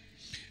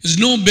 There's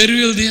no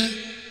burial there?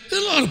 There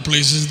are a lot of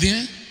places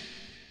there.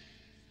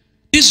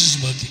 This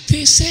is what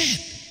they said.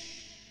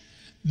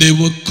 They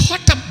were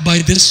caught up by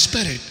their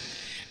spirit,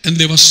 and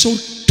they were so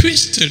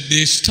twisted,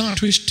 they start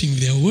twisting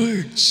their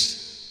words.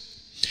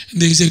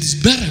 And they said, it's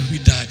better we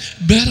die.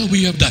 Better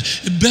we have died.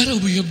 It's better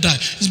we have died.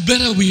 It's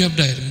better we have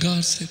died. And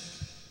God said,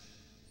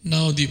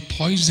 now the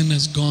poison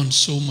has gone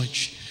so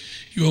much.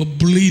 You are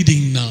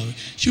bleeding now.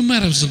 You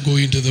might as well go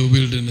into the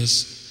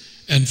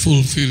wilderness and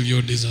fulfill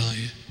your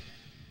desire.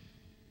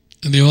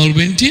 And they all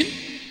went in.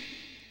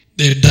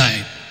 They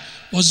died.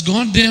 Was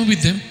God there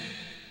with them?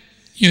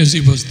 Yes,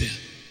 He was there.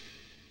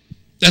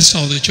 That's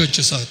how the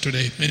churches are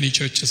today. Many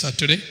churches are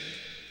today.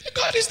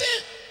 God is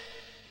there.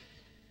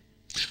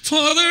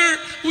 Father,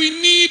 we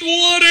need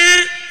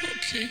water.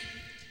 Okay,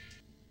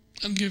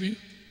 I'll give you.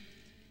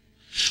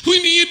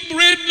 We need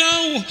bread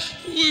now.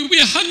 We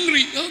are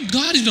hungry. Oh,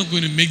 God is not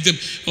going to make them.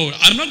 Oh,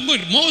 I'm not going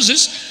to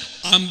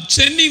Moses. I'm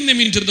sending them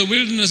into the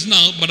wilderness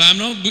now, but I'm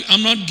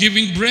not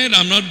giving bread.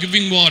 I'm not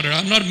giving water.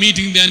 I'm not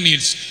meeting their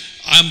needs.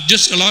 I'm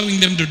just allowing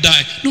them to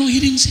die. No, He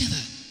didn't say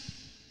that.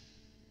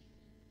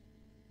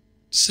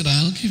 He said,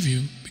 I'll give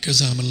you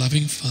because I'm a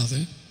loving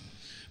Father,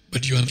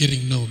 but you are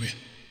getting nowhere.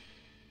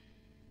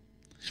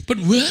 But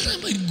where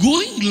am I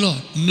going,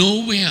 Lord?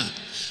 Nowhere.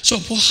 So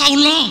for how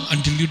long?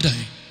 Until you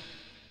die.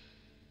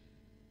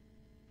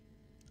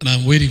 And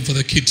I'm waiting for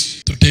the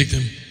kids to take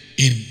them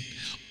in.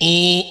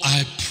 Oh,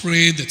 I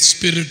pray that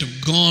Spirit of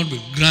God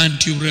will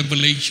grant you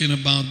revelation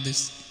about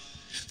this.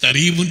 That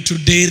even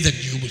today that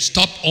you will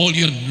stop all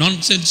your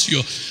nonsense,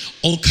 your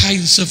all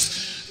kinds of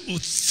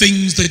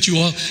things that you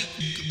are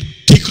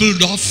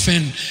tickled off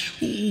and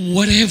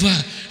whatever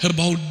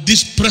about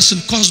this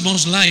present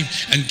cosmos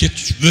life, and get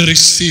very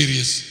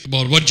serious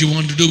about what you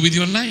want to do with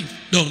your life.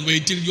 Don't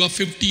wait till you are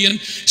 50 and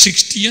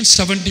 60 and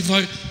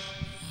 75.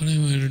 What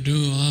am I going to do?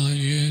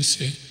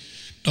 Yes.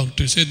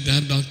 Doctor said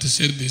that, doctor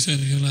said this, and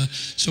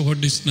so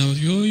what is now?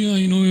 Oh yeah,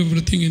 I know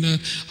everything.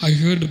 I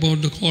heard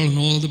about the call and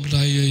all, but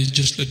I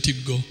just let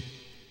it go.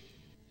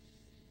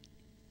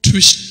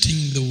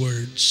 Twisting the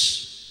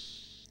words.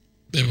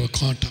 They were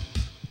caught up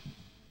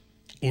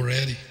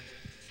already.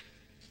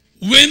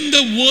 When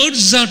the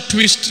words are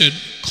twisted,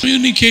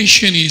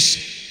 communication is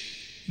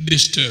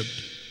disturbed.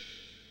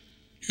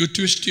 You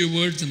twist your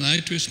words and I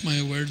twist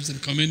my words,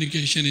 and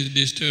communication is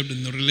disturbed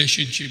and the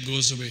relationship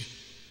goes away.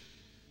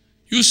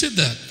 You said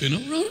that, No,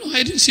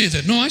 I didn't say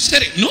that. No, I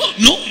said it. No.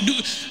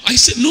 I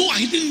said, no,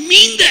 I didn't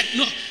mean that.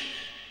 No.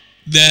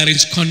 There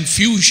is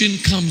confusion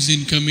comes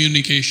in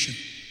communication.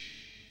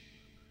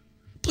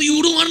 But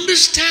you don't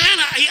understand.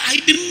 I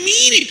didn't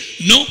mean it.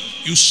 No,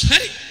 you said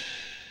it.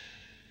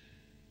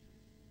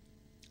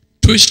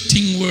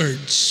 Twisting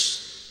words.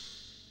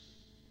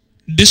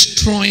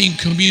 Destroying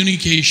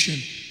communication.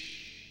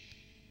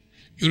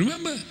 You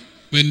remember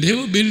when they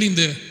were building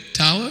the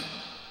tower,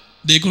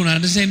 they couldn't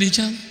understand each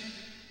other?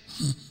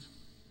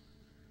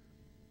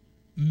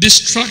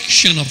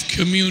 Destruction of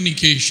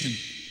communication.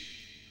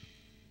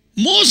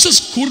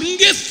 Moses couldn't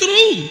get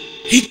through.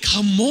 Hey,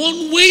 come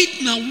on,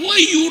 wait now. Why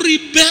you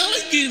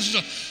rebel against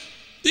us?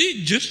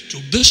 They just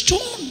took the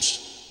stones.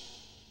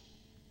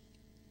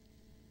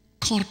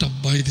 Caught up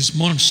by this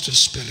monster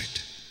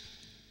spirit.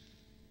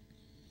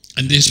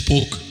 And they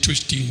spoke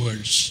twisting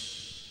words.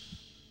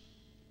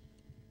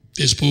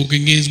 They spoke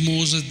against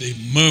Moses. They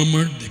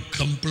murmured. They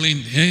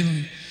complained.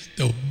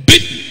 They were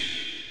bitten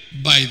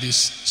by this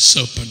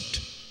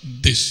serpent,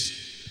 this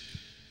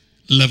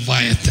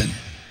leviathan.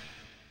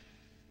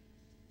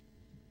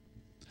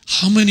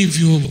 How many of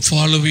you are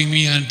following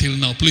me until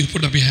now? Please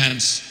put up your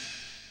hands.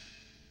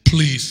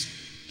 Please.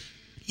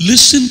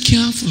 Listen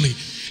carefully.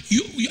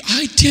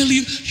 I tell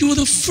you, you are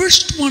the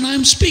first one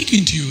I'm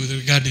speaking to you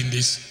regarding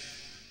this.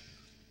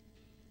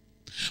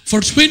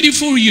 For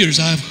 24 years,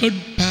 I have heard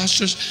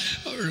pastors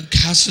or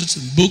cassettes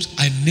and books.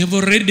 I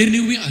never read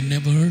anywhere. I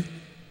never heard.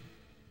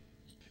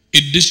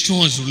 It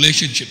destroys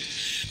relationship.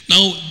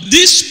 Now,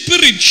 this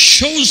spirit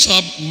shows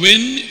up when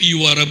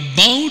you are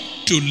about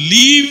to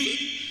leave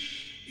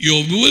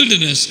your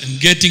wilderness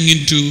and getting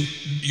into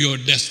your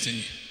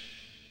destiny.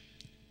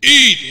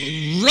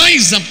 It will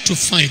rise up to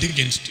fight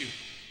against you.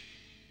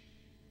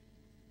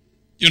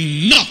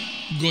 You're not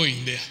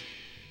going there.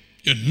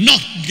 You're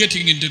not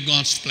getting into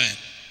God's plan.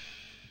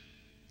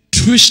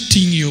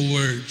 Twisting your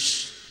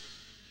words,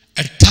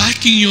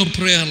 attacking your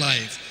prayer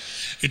life,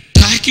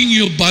 attacking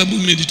your Bible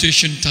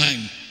meditation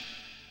time.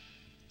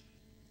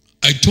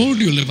 I told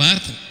you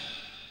Leviathan,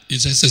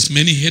 it has as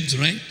many heads,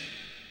 right?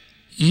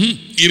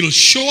 It will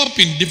show up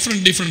in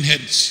different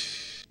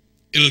heads.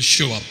 It will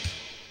show up.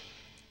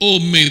 Oh,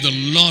 may the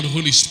Lord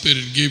Holy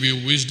Spirit give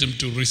you wisdom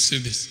to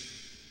receive this.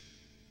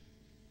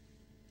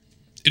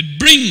 It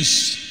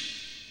brings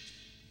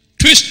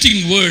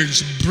twisting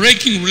words,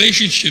 breaking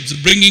relationships,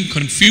 bringing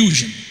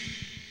confusion,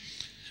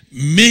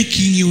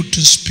 making you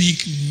to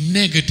speak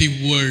negative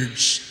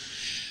words.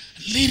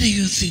 Later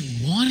you think,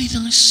 why did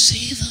I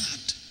say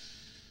that?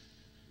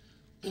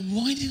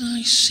 Why did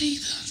I say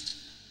that?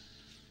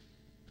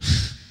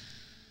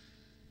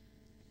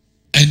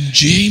 And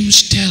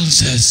James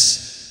tells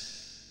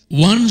us,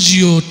 Once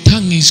your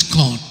tongue is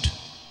caught,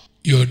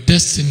 your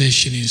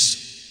destination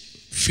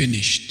is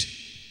finished.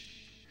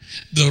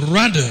 The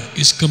rudder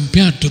is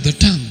compared to the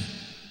tongue.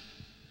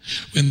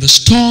 When the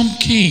storm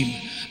came,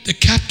 the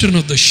captain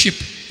of the ship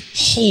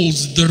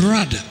holds the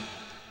rudder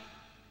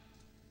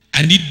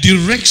and he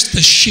directs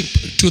the ship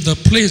to the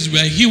place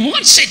where he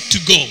wants it to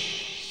go.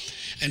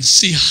 And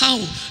see how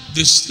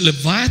this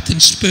leviathan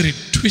spirit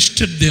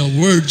twisted their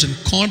words and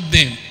caught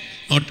them,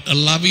 not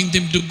allowing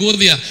them to go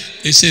there.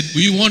 They said,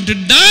 we want to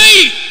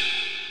die.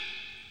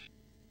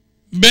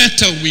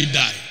 Better we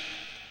die.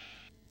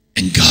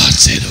 And God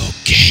said,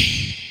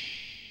 okay.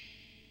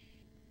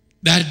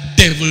 That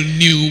devil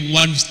knew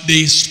once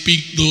they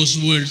speak those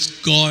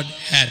words, God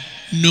had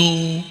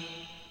no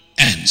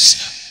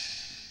answer.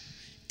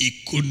 He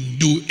couldn't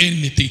do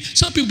anything.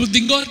 Some people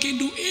think God can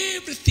do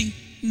everything.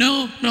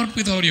 No, not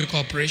without your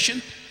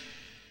cooperation.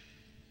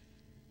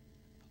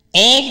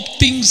 All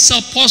things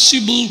are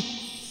possible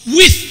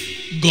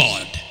with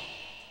God.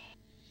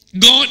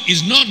 God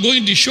is not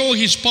going to show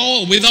his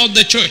power without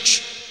the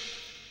church.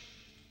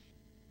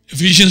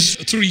 Ephesians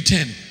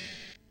 3:10.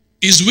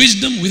 Is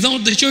wisdom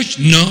without the church?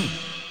 No.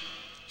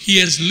 He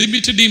has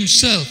limited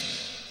himself.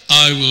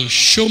 I will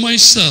show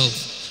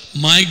myself,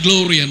 my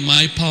glory and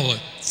my power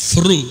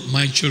through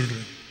my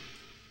children.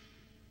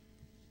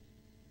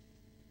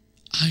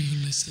 Are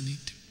you listening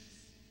to?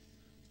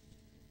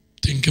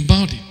 Think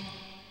about it.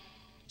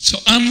 So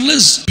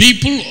unless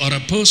people or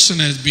a person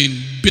has been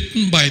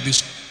bitten by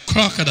this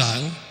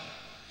crocodile,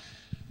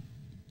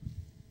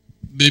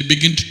 they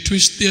begin to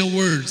twist their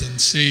words and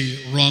say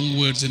wrong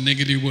words and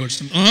negative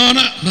words. Oh,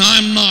 no,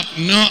 I'm not.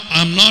 No,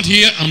 I'm not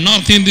here. I'm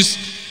not in this.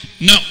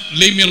 No,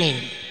 leave me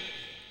alone.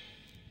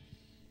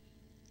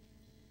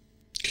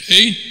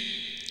 Okay?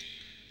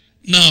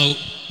 Now,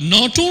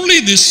 not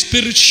only this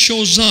spirit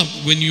shows up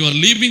when you are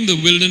leaving the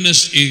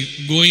wilderness,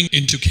 going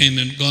into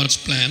Canaan, God's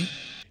plan,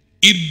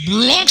 it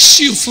blocks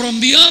you from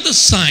the other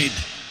side.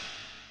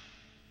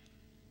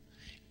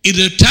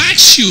 It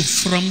attacks you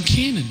from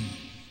Canaan.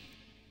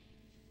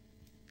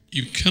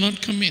 You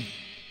cannot come in.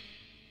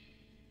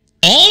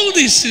 All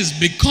this is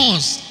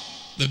because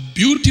the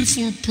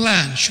beautiful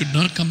plan should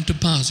not come to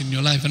pass in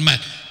your life and mine.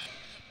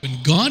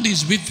 When God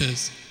is with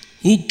us,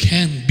 who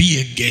can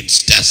be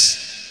against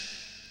us?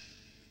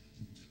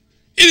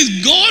 It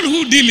is God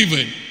who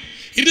delivered.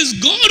 It is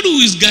God who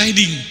is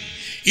guiding.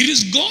 It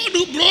is God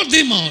who brought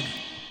them out.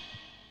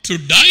 To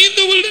die in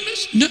the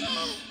wilderness?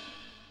 No.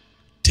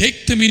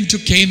 Take them into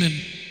Canaan.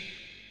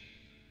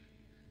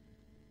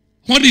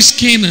 What is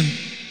Canaan?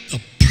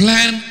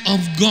 Plan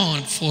of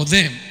God for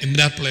them in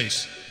that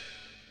place.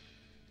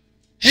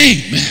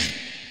 Amen.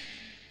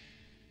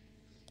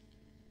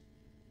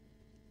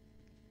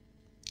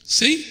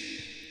 See?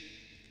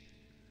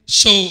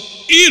 So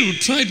he will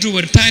try to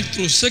attack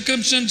through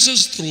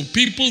circumstances, through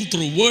people,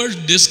 through words,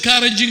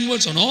 discouraging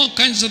words, and all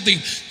kinds of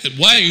things.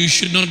 Why you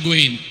should not go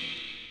in.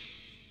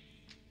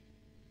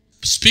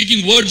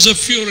 Speaking words of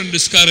fear and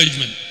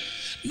discouragement.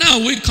 Now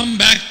we come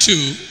back to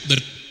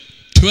the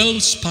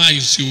 12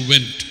 spies who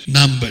went.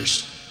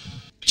 Numbers.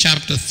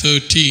 Chapter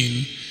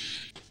 13,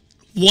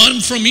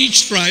 one from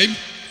each tribe,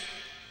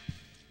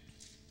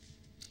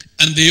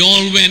 and they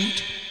all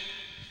went.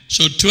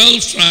 So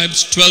 12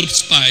 tribes, 12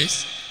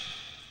 spies.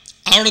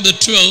 Out of the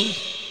 12,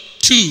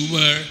 2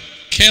 were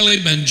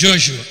Caleb and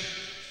Joshua.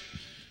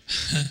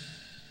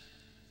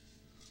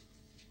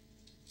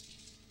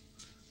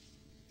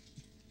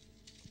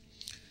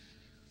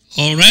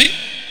 All right?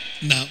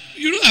 Now,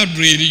 you don't have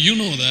to read it, you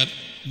know that.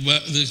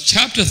 The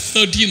chapter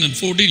 13 and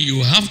 14,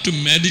 you have to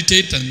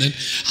meditate and then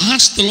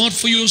ask the Lord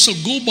for yourself.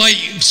 Go by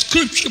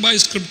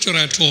scripture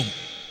at home.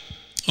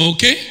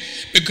 Okay?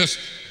 Because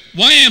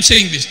why I am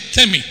saying this?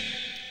 Tell me.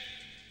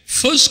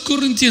 1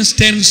 Corinthians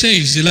 10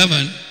 says,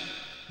 11,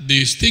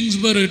 these things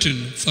were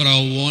written for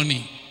our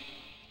warning.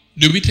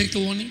 Do we take the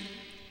warning?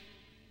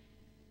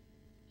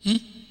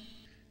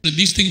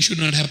 These things should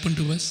not happen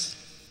to us.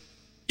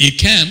 It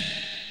can,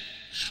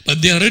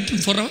 but they are written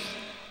for our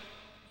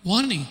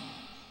warning.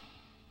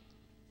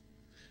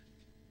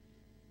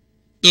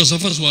 Those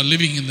of us who are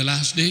living in the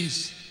last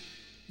days,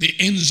 the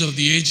ends of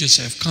the ages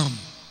have come.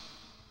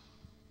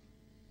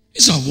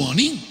 It's a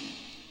warning.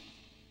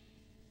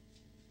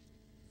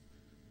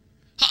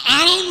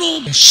 I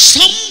don't know,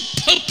 some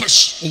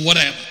purpose or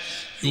whatever.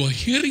 You are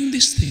hearing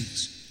these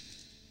things.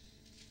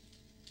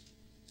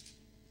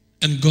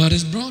 And God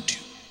has brought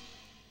you.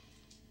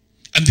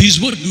 And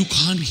these words you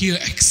can't hear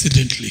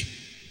accidentally.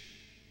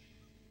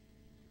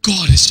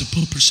 God has a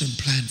purpose and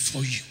plan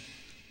for you.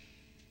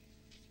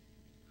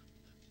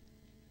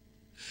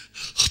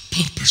 A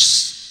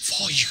purpose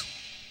for you.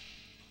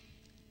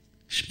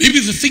 Maybe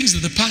the things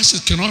that the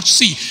pastors cannot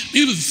see,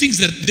 maybe the things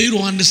that they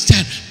don't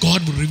understand,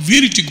 God will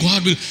reveal it to you.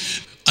 God will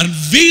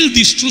unveil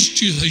these truths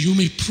to you that you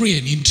may pray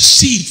and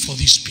intercede for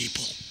these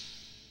people.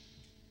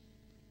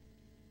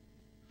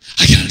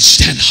 I can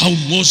understand how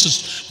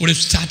Moses would have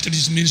started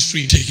his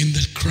ministry, taking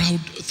that crowd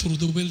through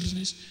the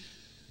wilderness.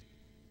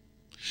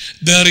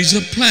 There is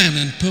a plan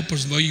and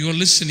purpose why you are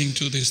listening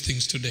to these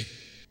things today.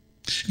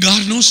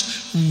 God knows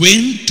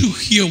when to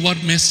hear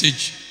what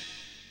message.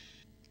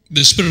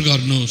 The Spirit of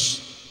God knows.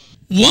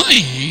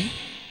 Why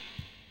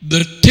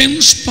the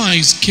 10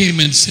 spies came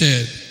and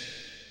said,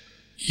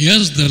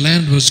 yes, the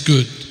land was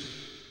good,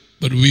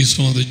 but we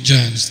saw the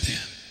giants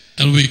there,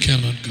 and we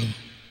cannot go.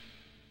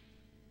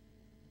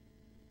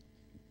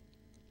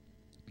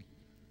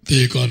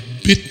 They got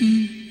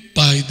bitten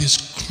by this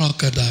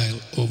crocodile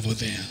over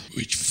there,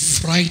 which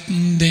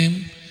frightened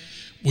them,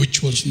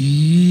 which was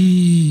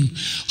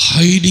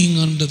hiding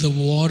under the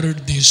water,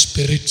 these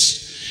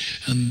spirits,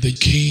 and they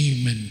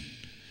came and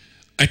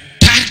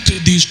attacked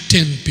these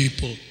 10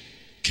 people.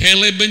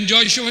 Caleb and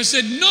Joshua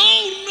said,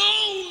 no,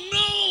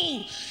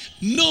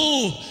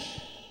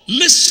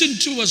 listen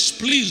to us,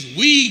 please.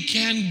 We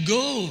can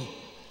go.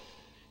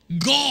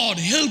 God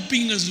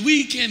helping us,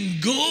 we can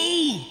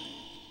go.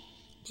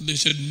 They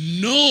said,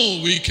 no,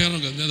 we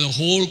cannot go. Then the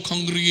whole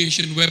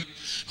congregation wept.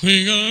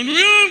 We are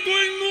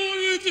going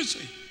no this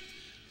way.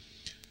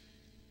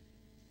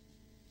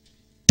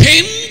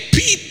 10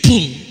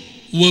 people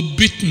were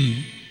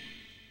bitten.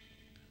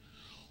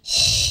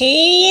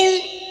 Whole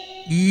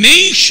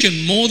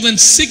nation, more than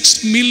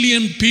 6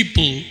 million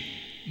people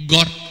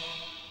got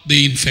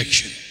the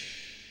infection.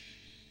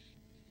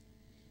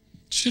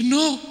 She said,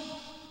 no,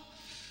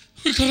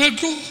 we cannot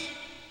go.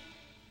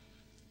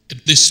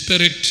 The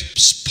Spirit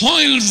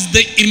spoils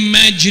the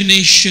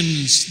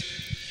imaginations.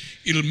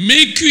 It'll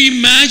make you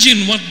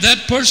imagine what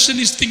that person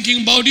is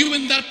thinking about you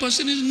when that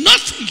person is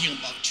not thinking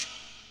about you.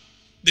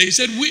 They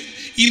said,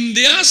 in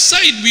their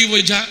sight we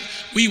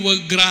were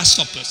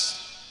grasshoppers.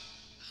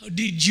 How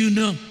did you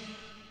know?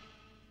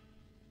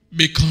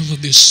 Because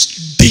of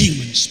this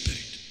demon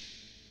spirit.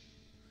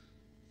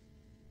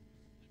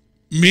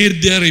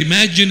 Made their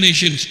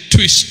imaginations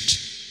twist.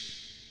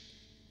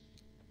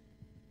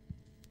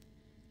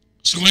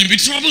 It's going to be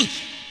trouble.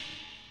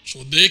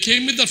 So they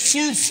came with that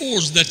full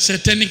force, that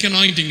satanic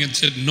anointing, and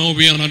said, no,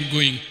 we are not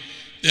going.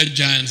 There are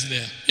giants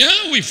there.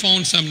 Yeah, we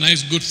found some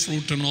nice good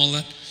fruit and all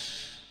that.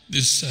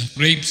 This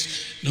grapes,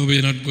 no, we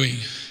are not going.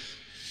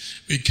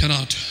 We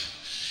cannot.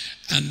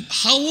 And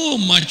how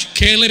much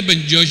Caleb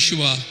and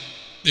Joshua,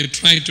 they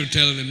tried to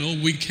tell them, no,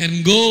 we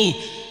can go.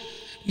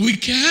 We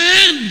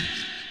can.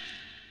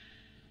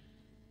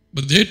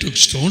 But they took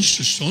stones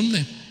to stone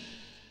them.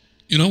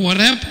 You know what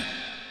happened?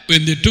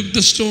 When they took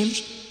the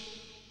stones,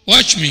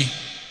 watch me.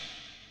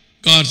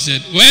 God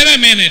said, wait a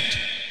minute.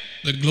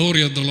 The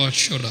glory of the Lord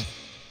showed up.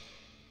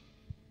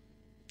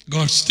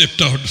 God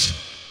stepped out.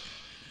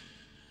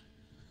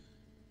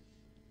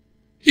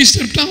 He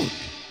stepped out.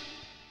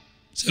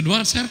 Said,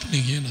 what's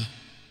happening here now?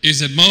 He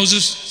said,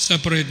 Moses,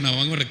 separate now.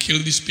 I'm going to kill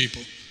these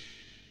people.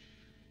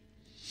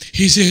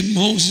 He said,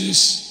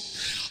 Moses,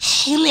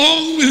 how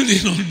long will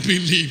they not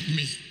believe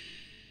me?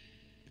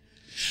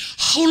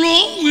 How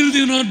long will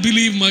they not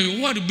believe my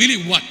word?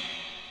 Believe what?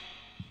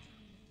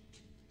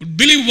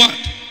 Believe what?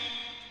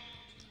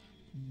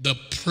 The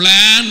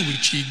plan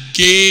which he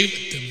gave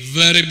at the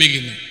very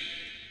beginning.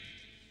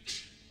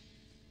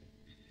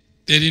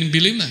 They didn't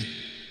believe that.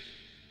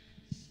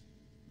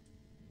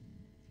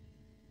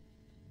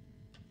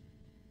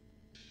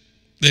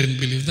 They didn't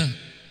believe that.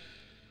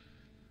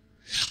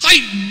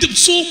 I did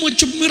so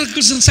much of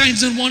miracles and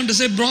signs and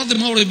wonders. I brought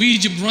them out of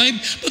Egypt, right?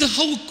 But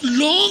how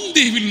long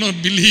they will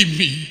not believe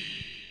me?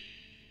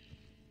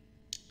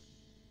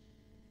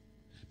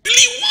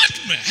 Believe what,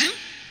 man?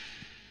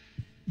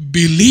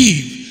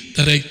 Believe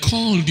that I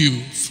called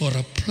you for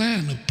a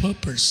plan, a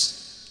purpose.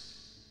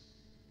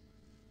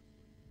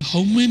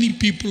 How many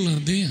people are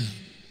there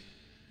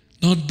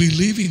not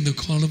believing the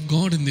call of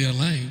God in their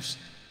lives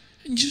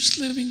and just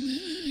living there?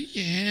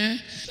 Yeah,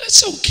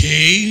 that's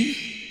okay.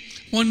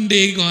 One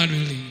day God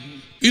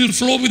will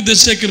flow with the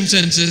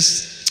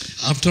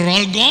circumstances. After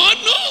all, God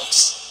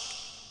knows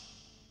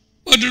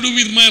what to do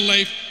with my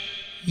life.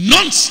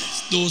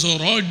 Nonsense. Those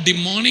are all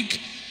demonic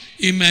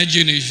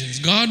imaginations.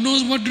 God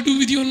knows what to do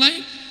with your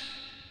life.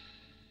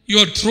 You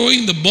are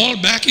throwing the ball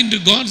back into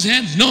God's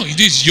hands. No, it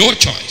is your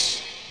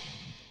choice.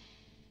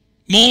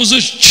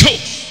 Moses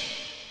chose.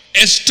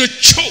 Esther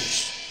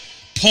chose.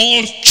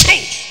 Paul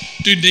chose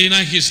to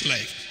deny his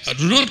life. I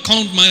do not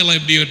count my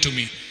life dear to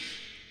me.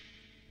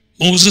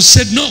 Moses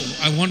said, no,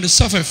 I want to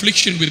suffer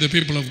affliction with the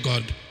people of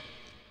God.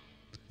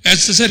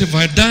 Esther said, if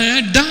I die,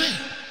 I die.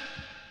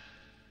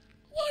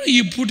 Why are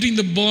you putting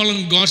the ball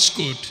in God's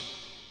court?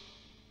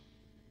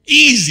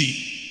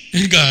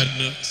 Easy. God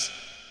knows.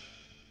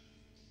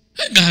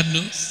 God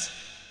knows.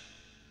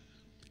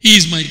 He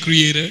is my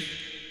creator.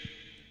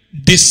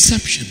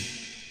 Deception.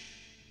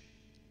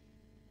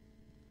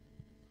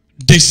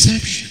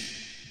 Deception.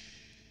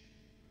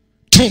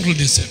 Total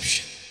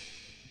deception.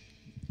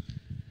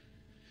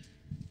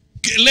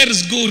 Okay, let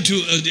us go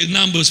to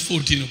Numbers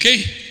 14,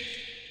 okay?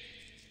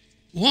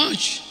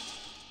 Watch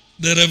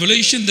the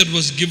revelation that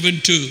was given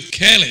to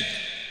Caleb.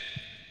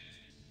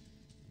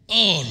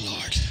 Oh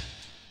Lord.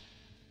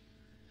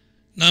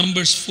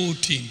 Numbers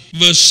 14,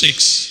 verse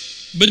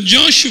 6. But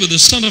Joshua the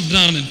son of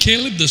Nun and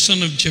Caleb the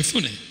son of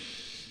Jephunneh,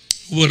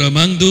 who were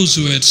among those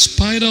who had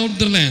spied out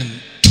the land,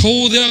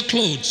 tore their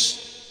clothes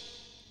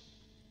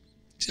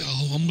See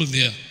how humble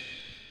they are.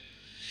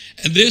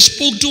 And they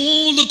spoke to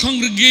all the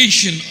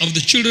congregation of the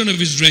children of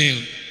Israel,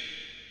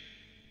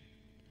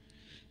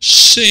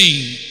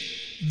 saying,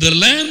 the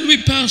land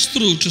we passed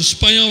through to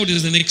spy out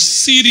is an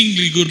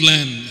exceedingly good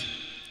land.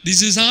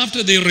 This is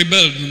after they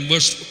rebelled in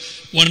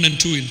verse 1 and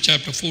 2 in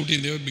chapter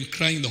 14. They have been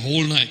crying the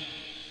whole night.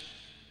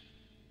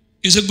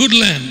 It's a good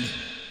land.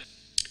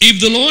 If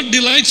the Lord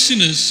delights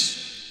in us,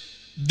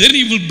 then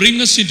He will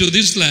bring us into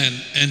this land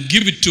and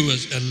give it to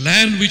us, a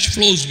land which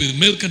flows with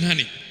milk and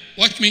honey.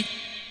 Watch me.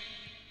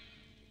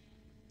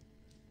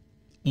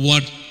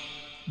 What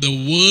the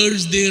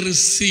words they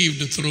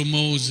received through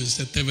Moses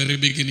at the very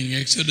beginning,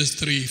 Exodus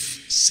 3,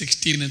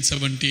 16 and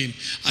 17.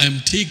 I am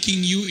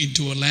taking you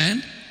into a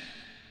land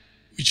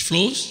which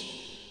flows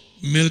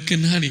milk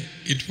and honey.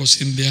 It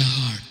was in their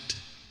heart.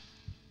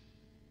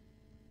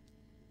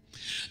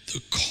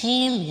 The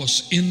call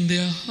was in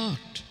their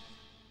heart.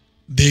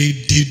 They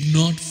did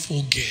not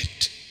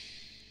forget.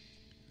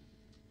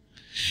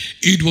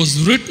 It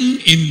was written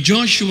in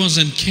Joshua's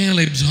and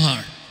Caleb's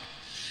heart.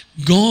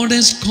 God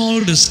has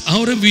called us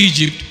out of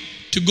Egypt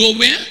to go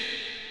where?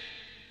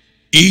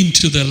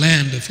 Into the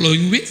land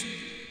flowing with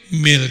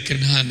milk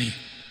and honey.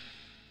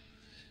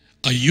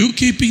 Are you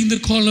keeping the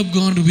call of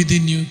God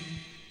within you?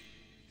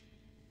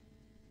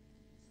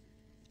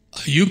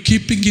 Are you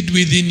keeping it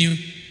within you?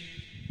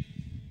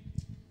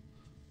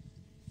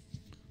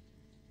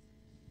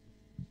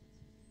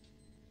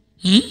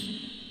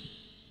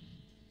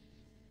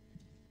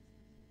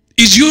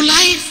 It's your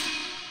life.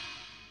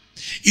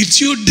 It's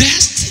your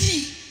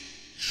destiny.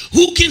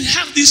 Who can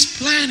have this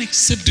plan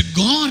except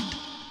God?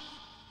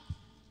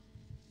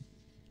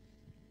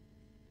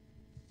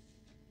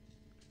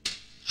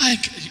 I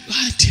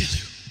tell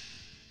you.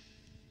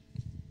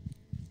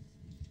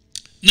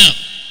 Now,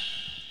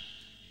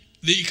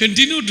 they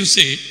continue to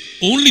say,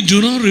 only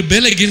do not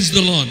rebel against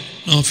the Lord,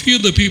 nor fear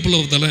the people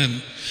of the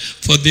land,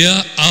 for they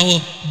are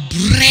our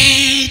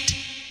bread.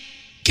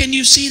 Can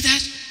you see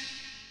that?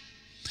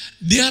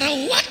 They are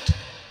our what?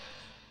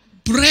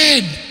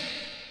 Bread.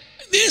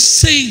 They're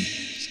saying,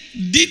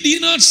 did He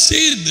not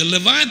say the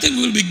leviathan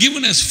will be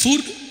given as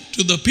food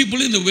to the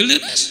people in the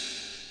wilderness?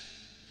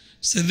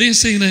 So they're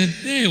saying that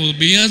they will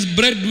be as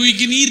bread. We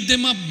can eat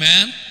them up,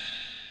 man.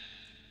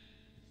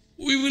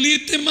 We will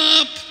eat them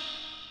up.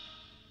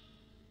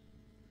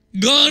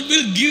 God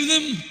will give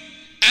them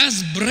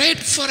as bread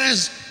for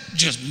us.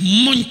 Just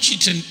munch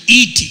it and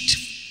eat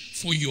it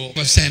for your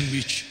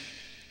sandwich.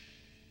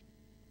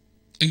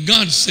 And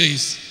God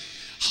says,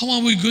 how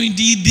are we going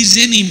to eat this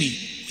enemy?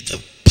 With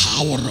the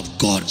power of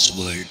God's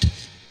word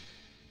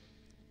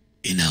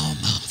in our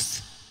mouth.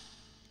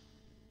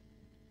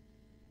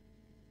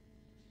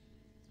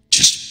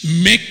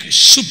 Just make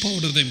soup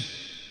out of them.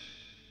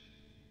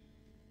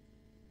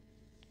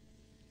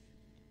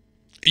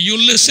 Are you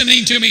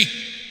listening to me?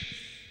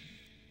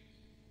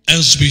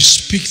 As we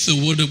speak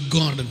the word of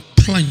God and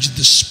plunge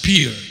the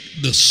spear,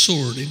 the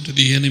sword into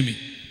the enemy.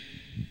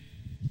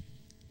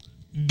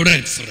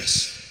 Bread for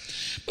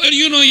us. But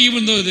you know,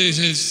 even though they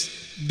says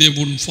they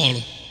wouldn't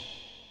follow,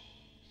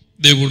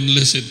 they wouldn't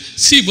listen.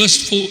 See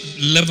verse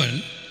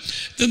 11.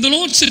 Then the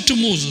Lord said to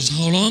Moses,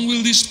 how long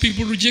will these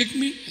people reject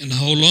me? And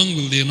how long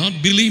will they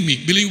not believe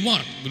me? Believe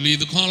what? Believe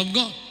the call of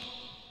God.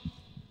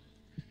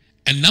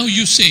 And now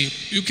you say,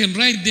 you can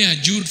write there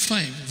Jude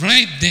 5,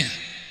 right there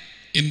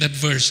in that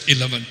verse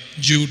 11,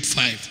 Jude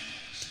 5.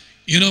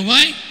 You know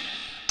why?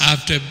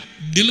 After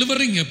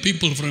delivering a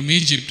people from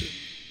Egypt,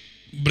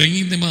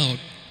 bringing them out,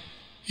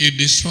 He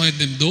destroyed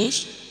them,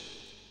 those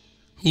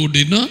who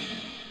did not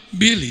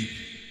believe.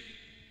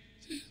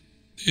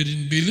 They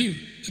didn't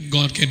believe that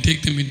God can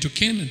take them into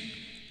Canaan.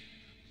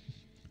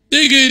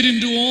 They get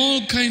into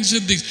all kinds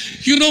of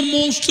things. You know,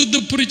 most of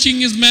the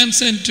preaching is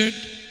man-centered.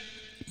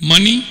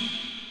 Money,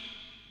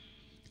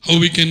 how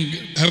we can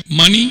have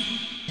money,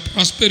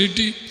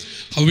 prosperity,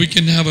 how we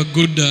can have a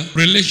good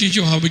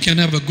relationship, how we can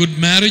have a good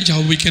marriage,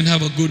 how we can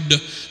have a good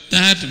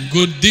that and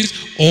good this,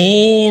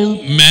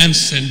 all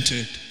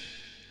man-centered.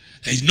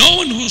 There's no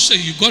one who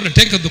says you've got to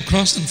take up the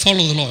cross and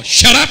follow the Lord.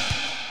 Shut up!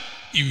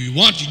 If you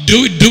want to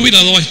do it,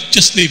 otherwise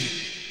just leave it.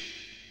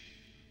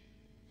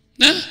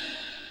 Nah.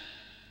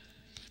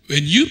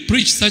 When you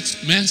preach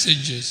such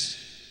messages,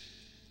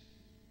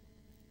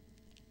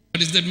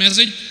 what is that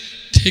message?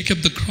 Take up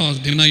the cross,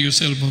 deny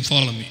yourself and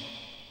follow me.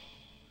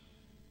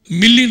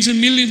 Millions and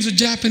millions of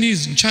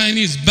Japanese,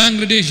 Chinese,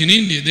 Bangladesh, in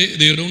India,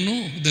 they don't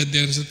know that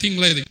there is a thing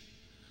like that.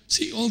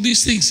 See, all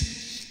these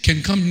things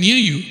can come near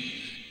you,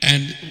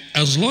 and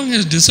as long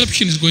as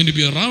deception is going to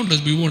be around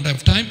us, we won't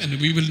have time and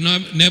we will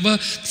never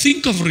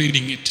think of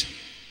reading it.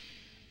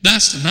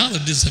 That's another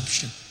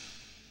deception.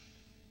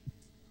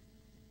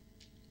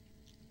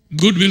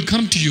 Good will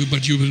come to you,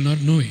 but you will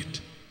not know it.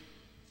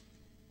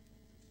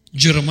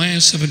 Jeremiah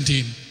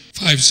 17,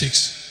 5,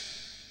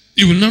 6.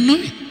 You will not know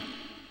it.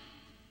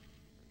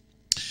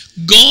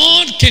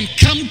 God can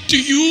come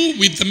to you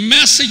with a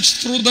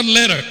message through the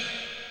letter.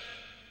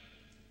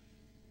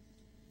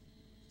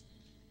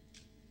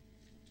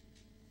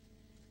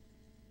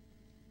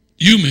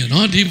 You may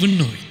not even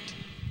know it.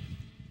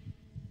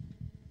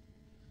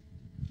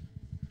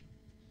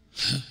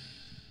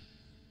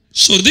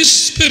 So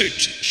this spirit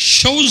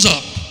shows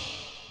up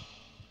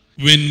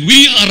when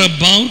we are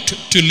about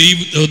to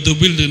leave the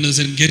wilderness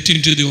and get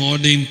into the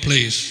ordained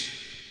place,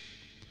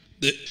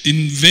 the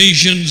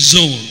invasion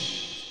zone.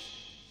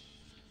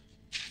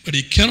 But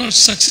it cannot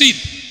succeed.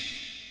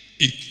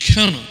 It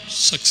cannot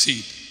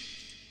succeed.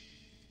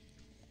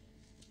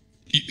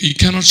 It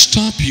cannot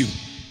stop you.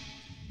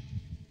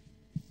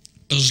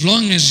 As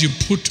long as you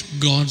put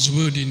God's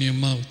word in your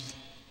mouth.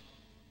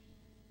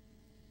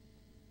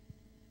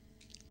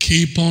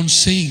 Keep on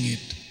saying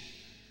it.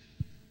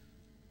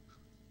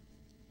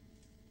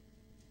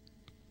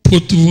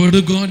 Put the word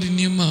of God in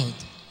your mouth.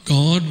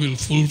 God will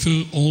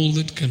fulfill all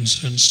that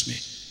concerns me.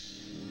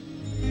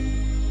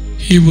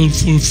 He will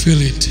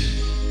fulfill it.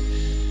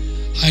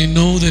 I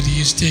know that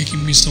He is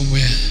taking me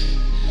somewhere.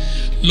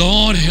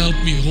 Lord, help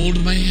me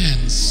hold my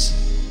hands.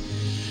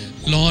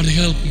 Lord,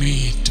 help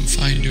me to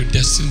find your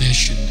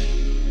destination.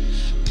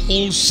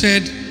 Paul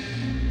said,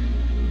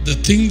 the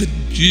thing that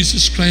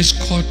Jesus Christ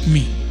caught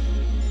me,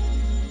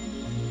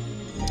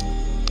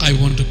 I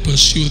want to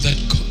pursue that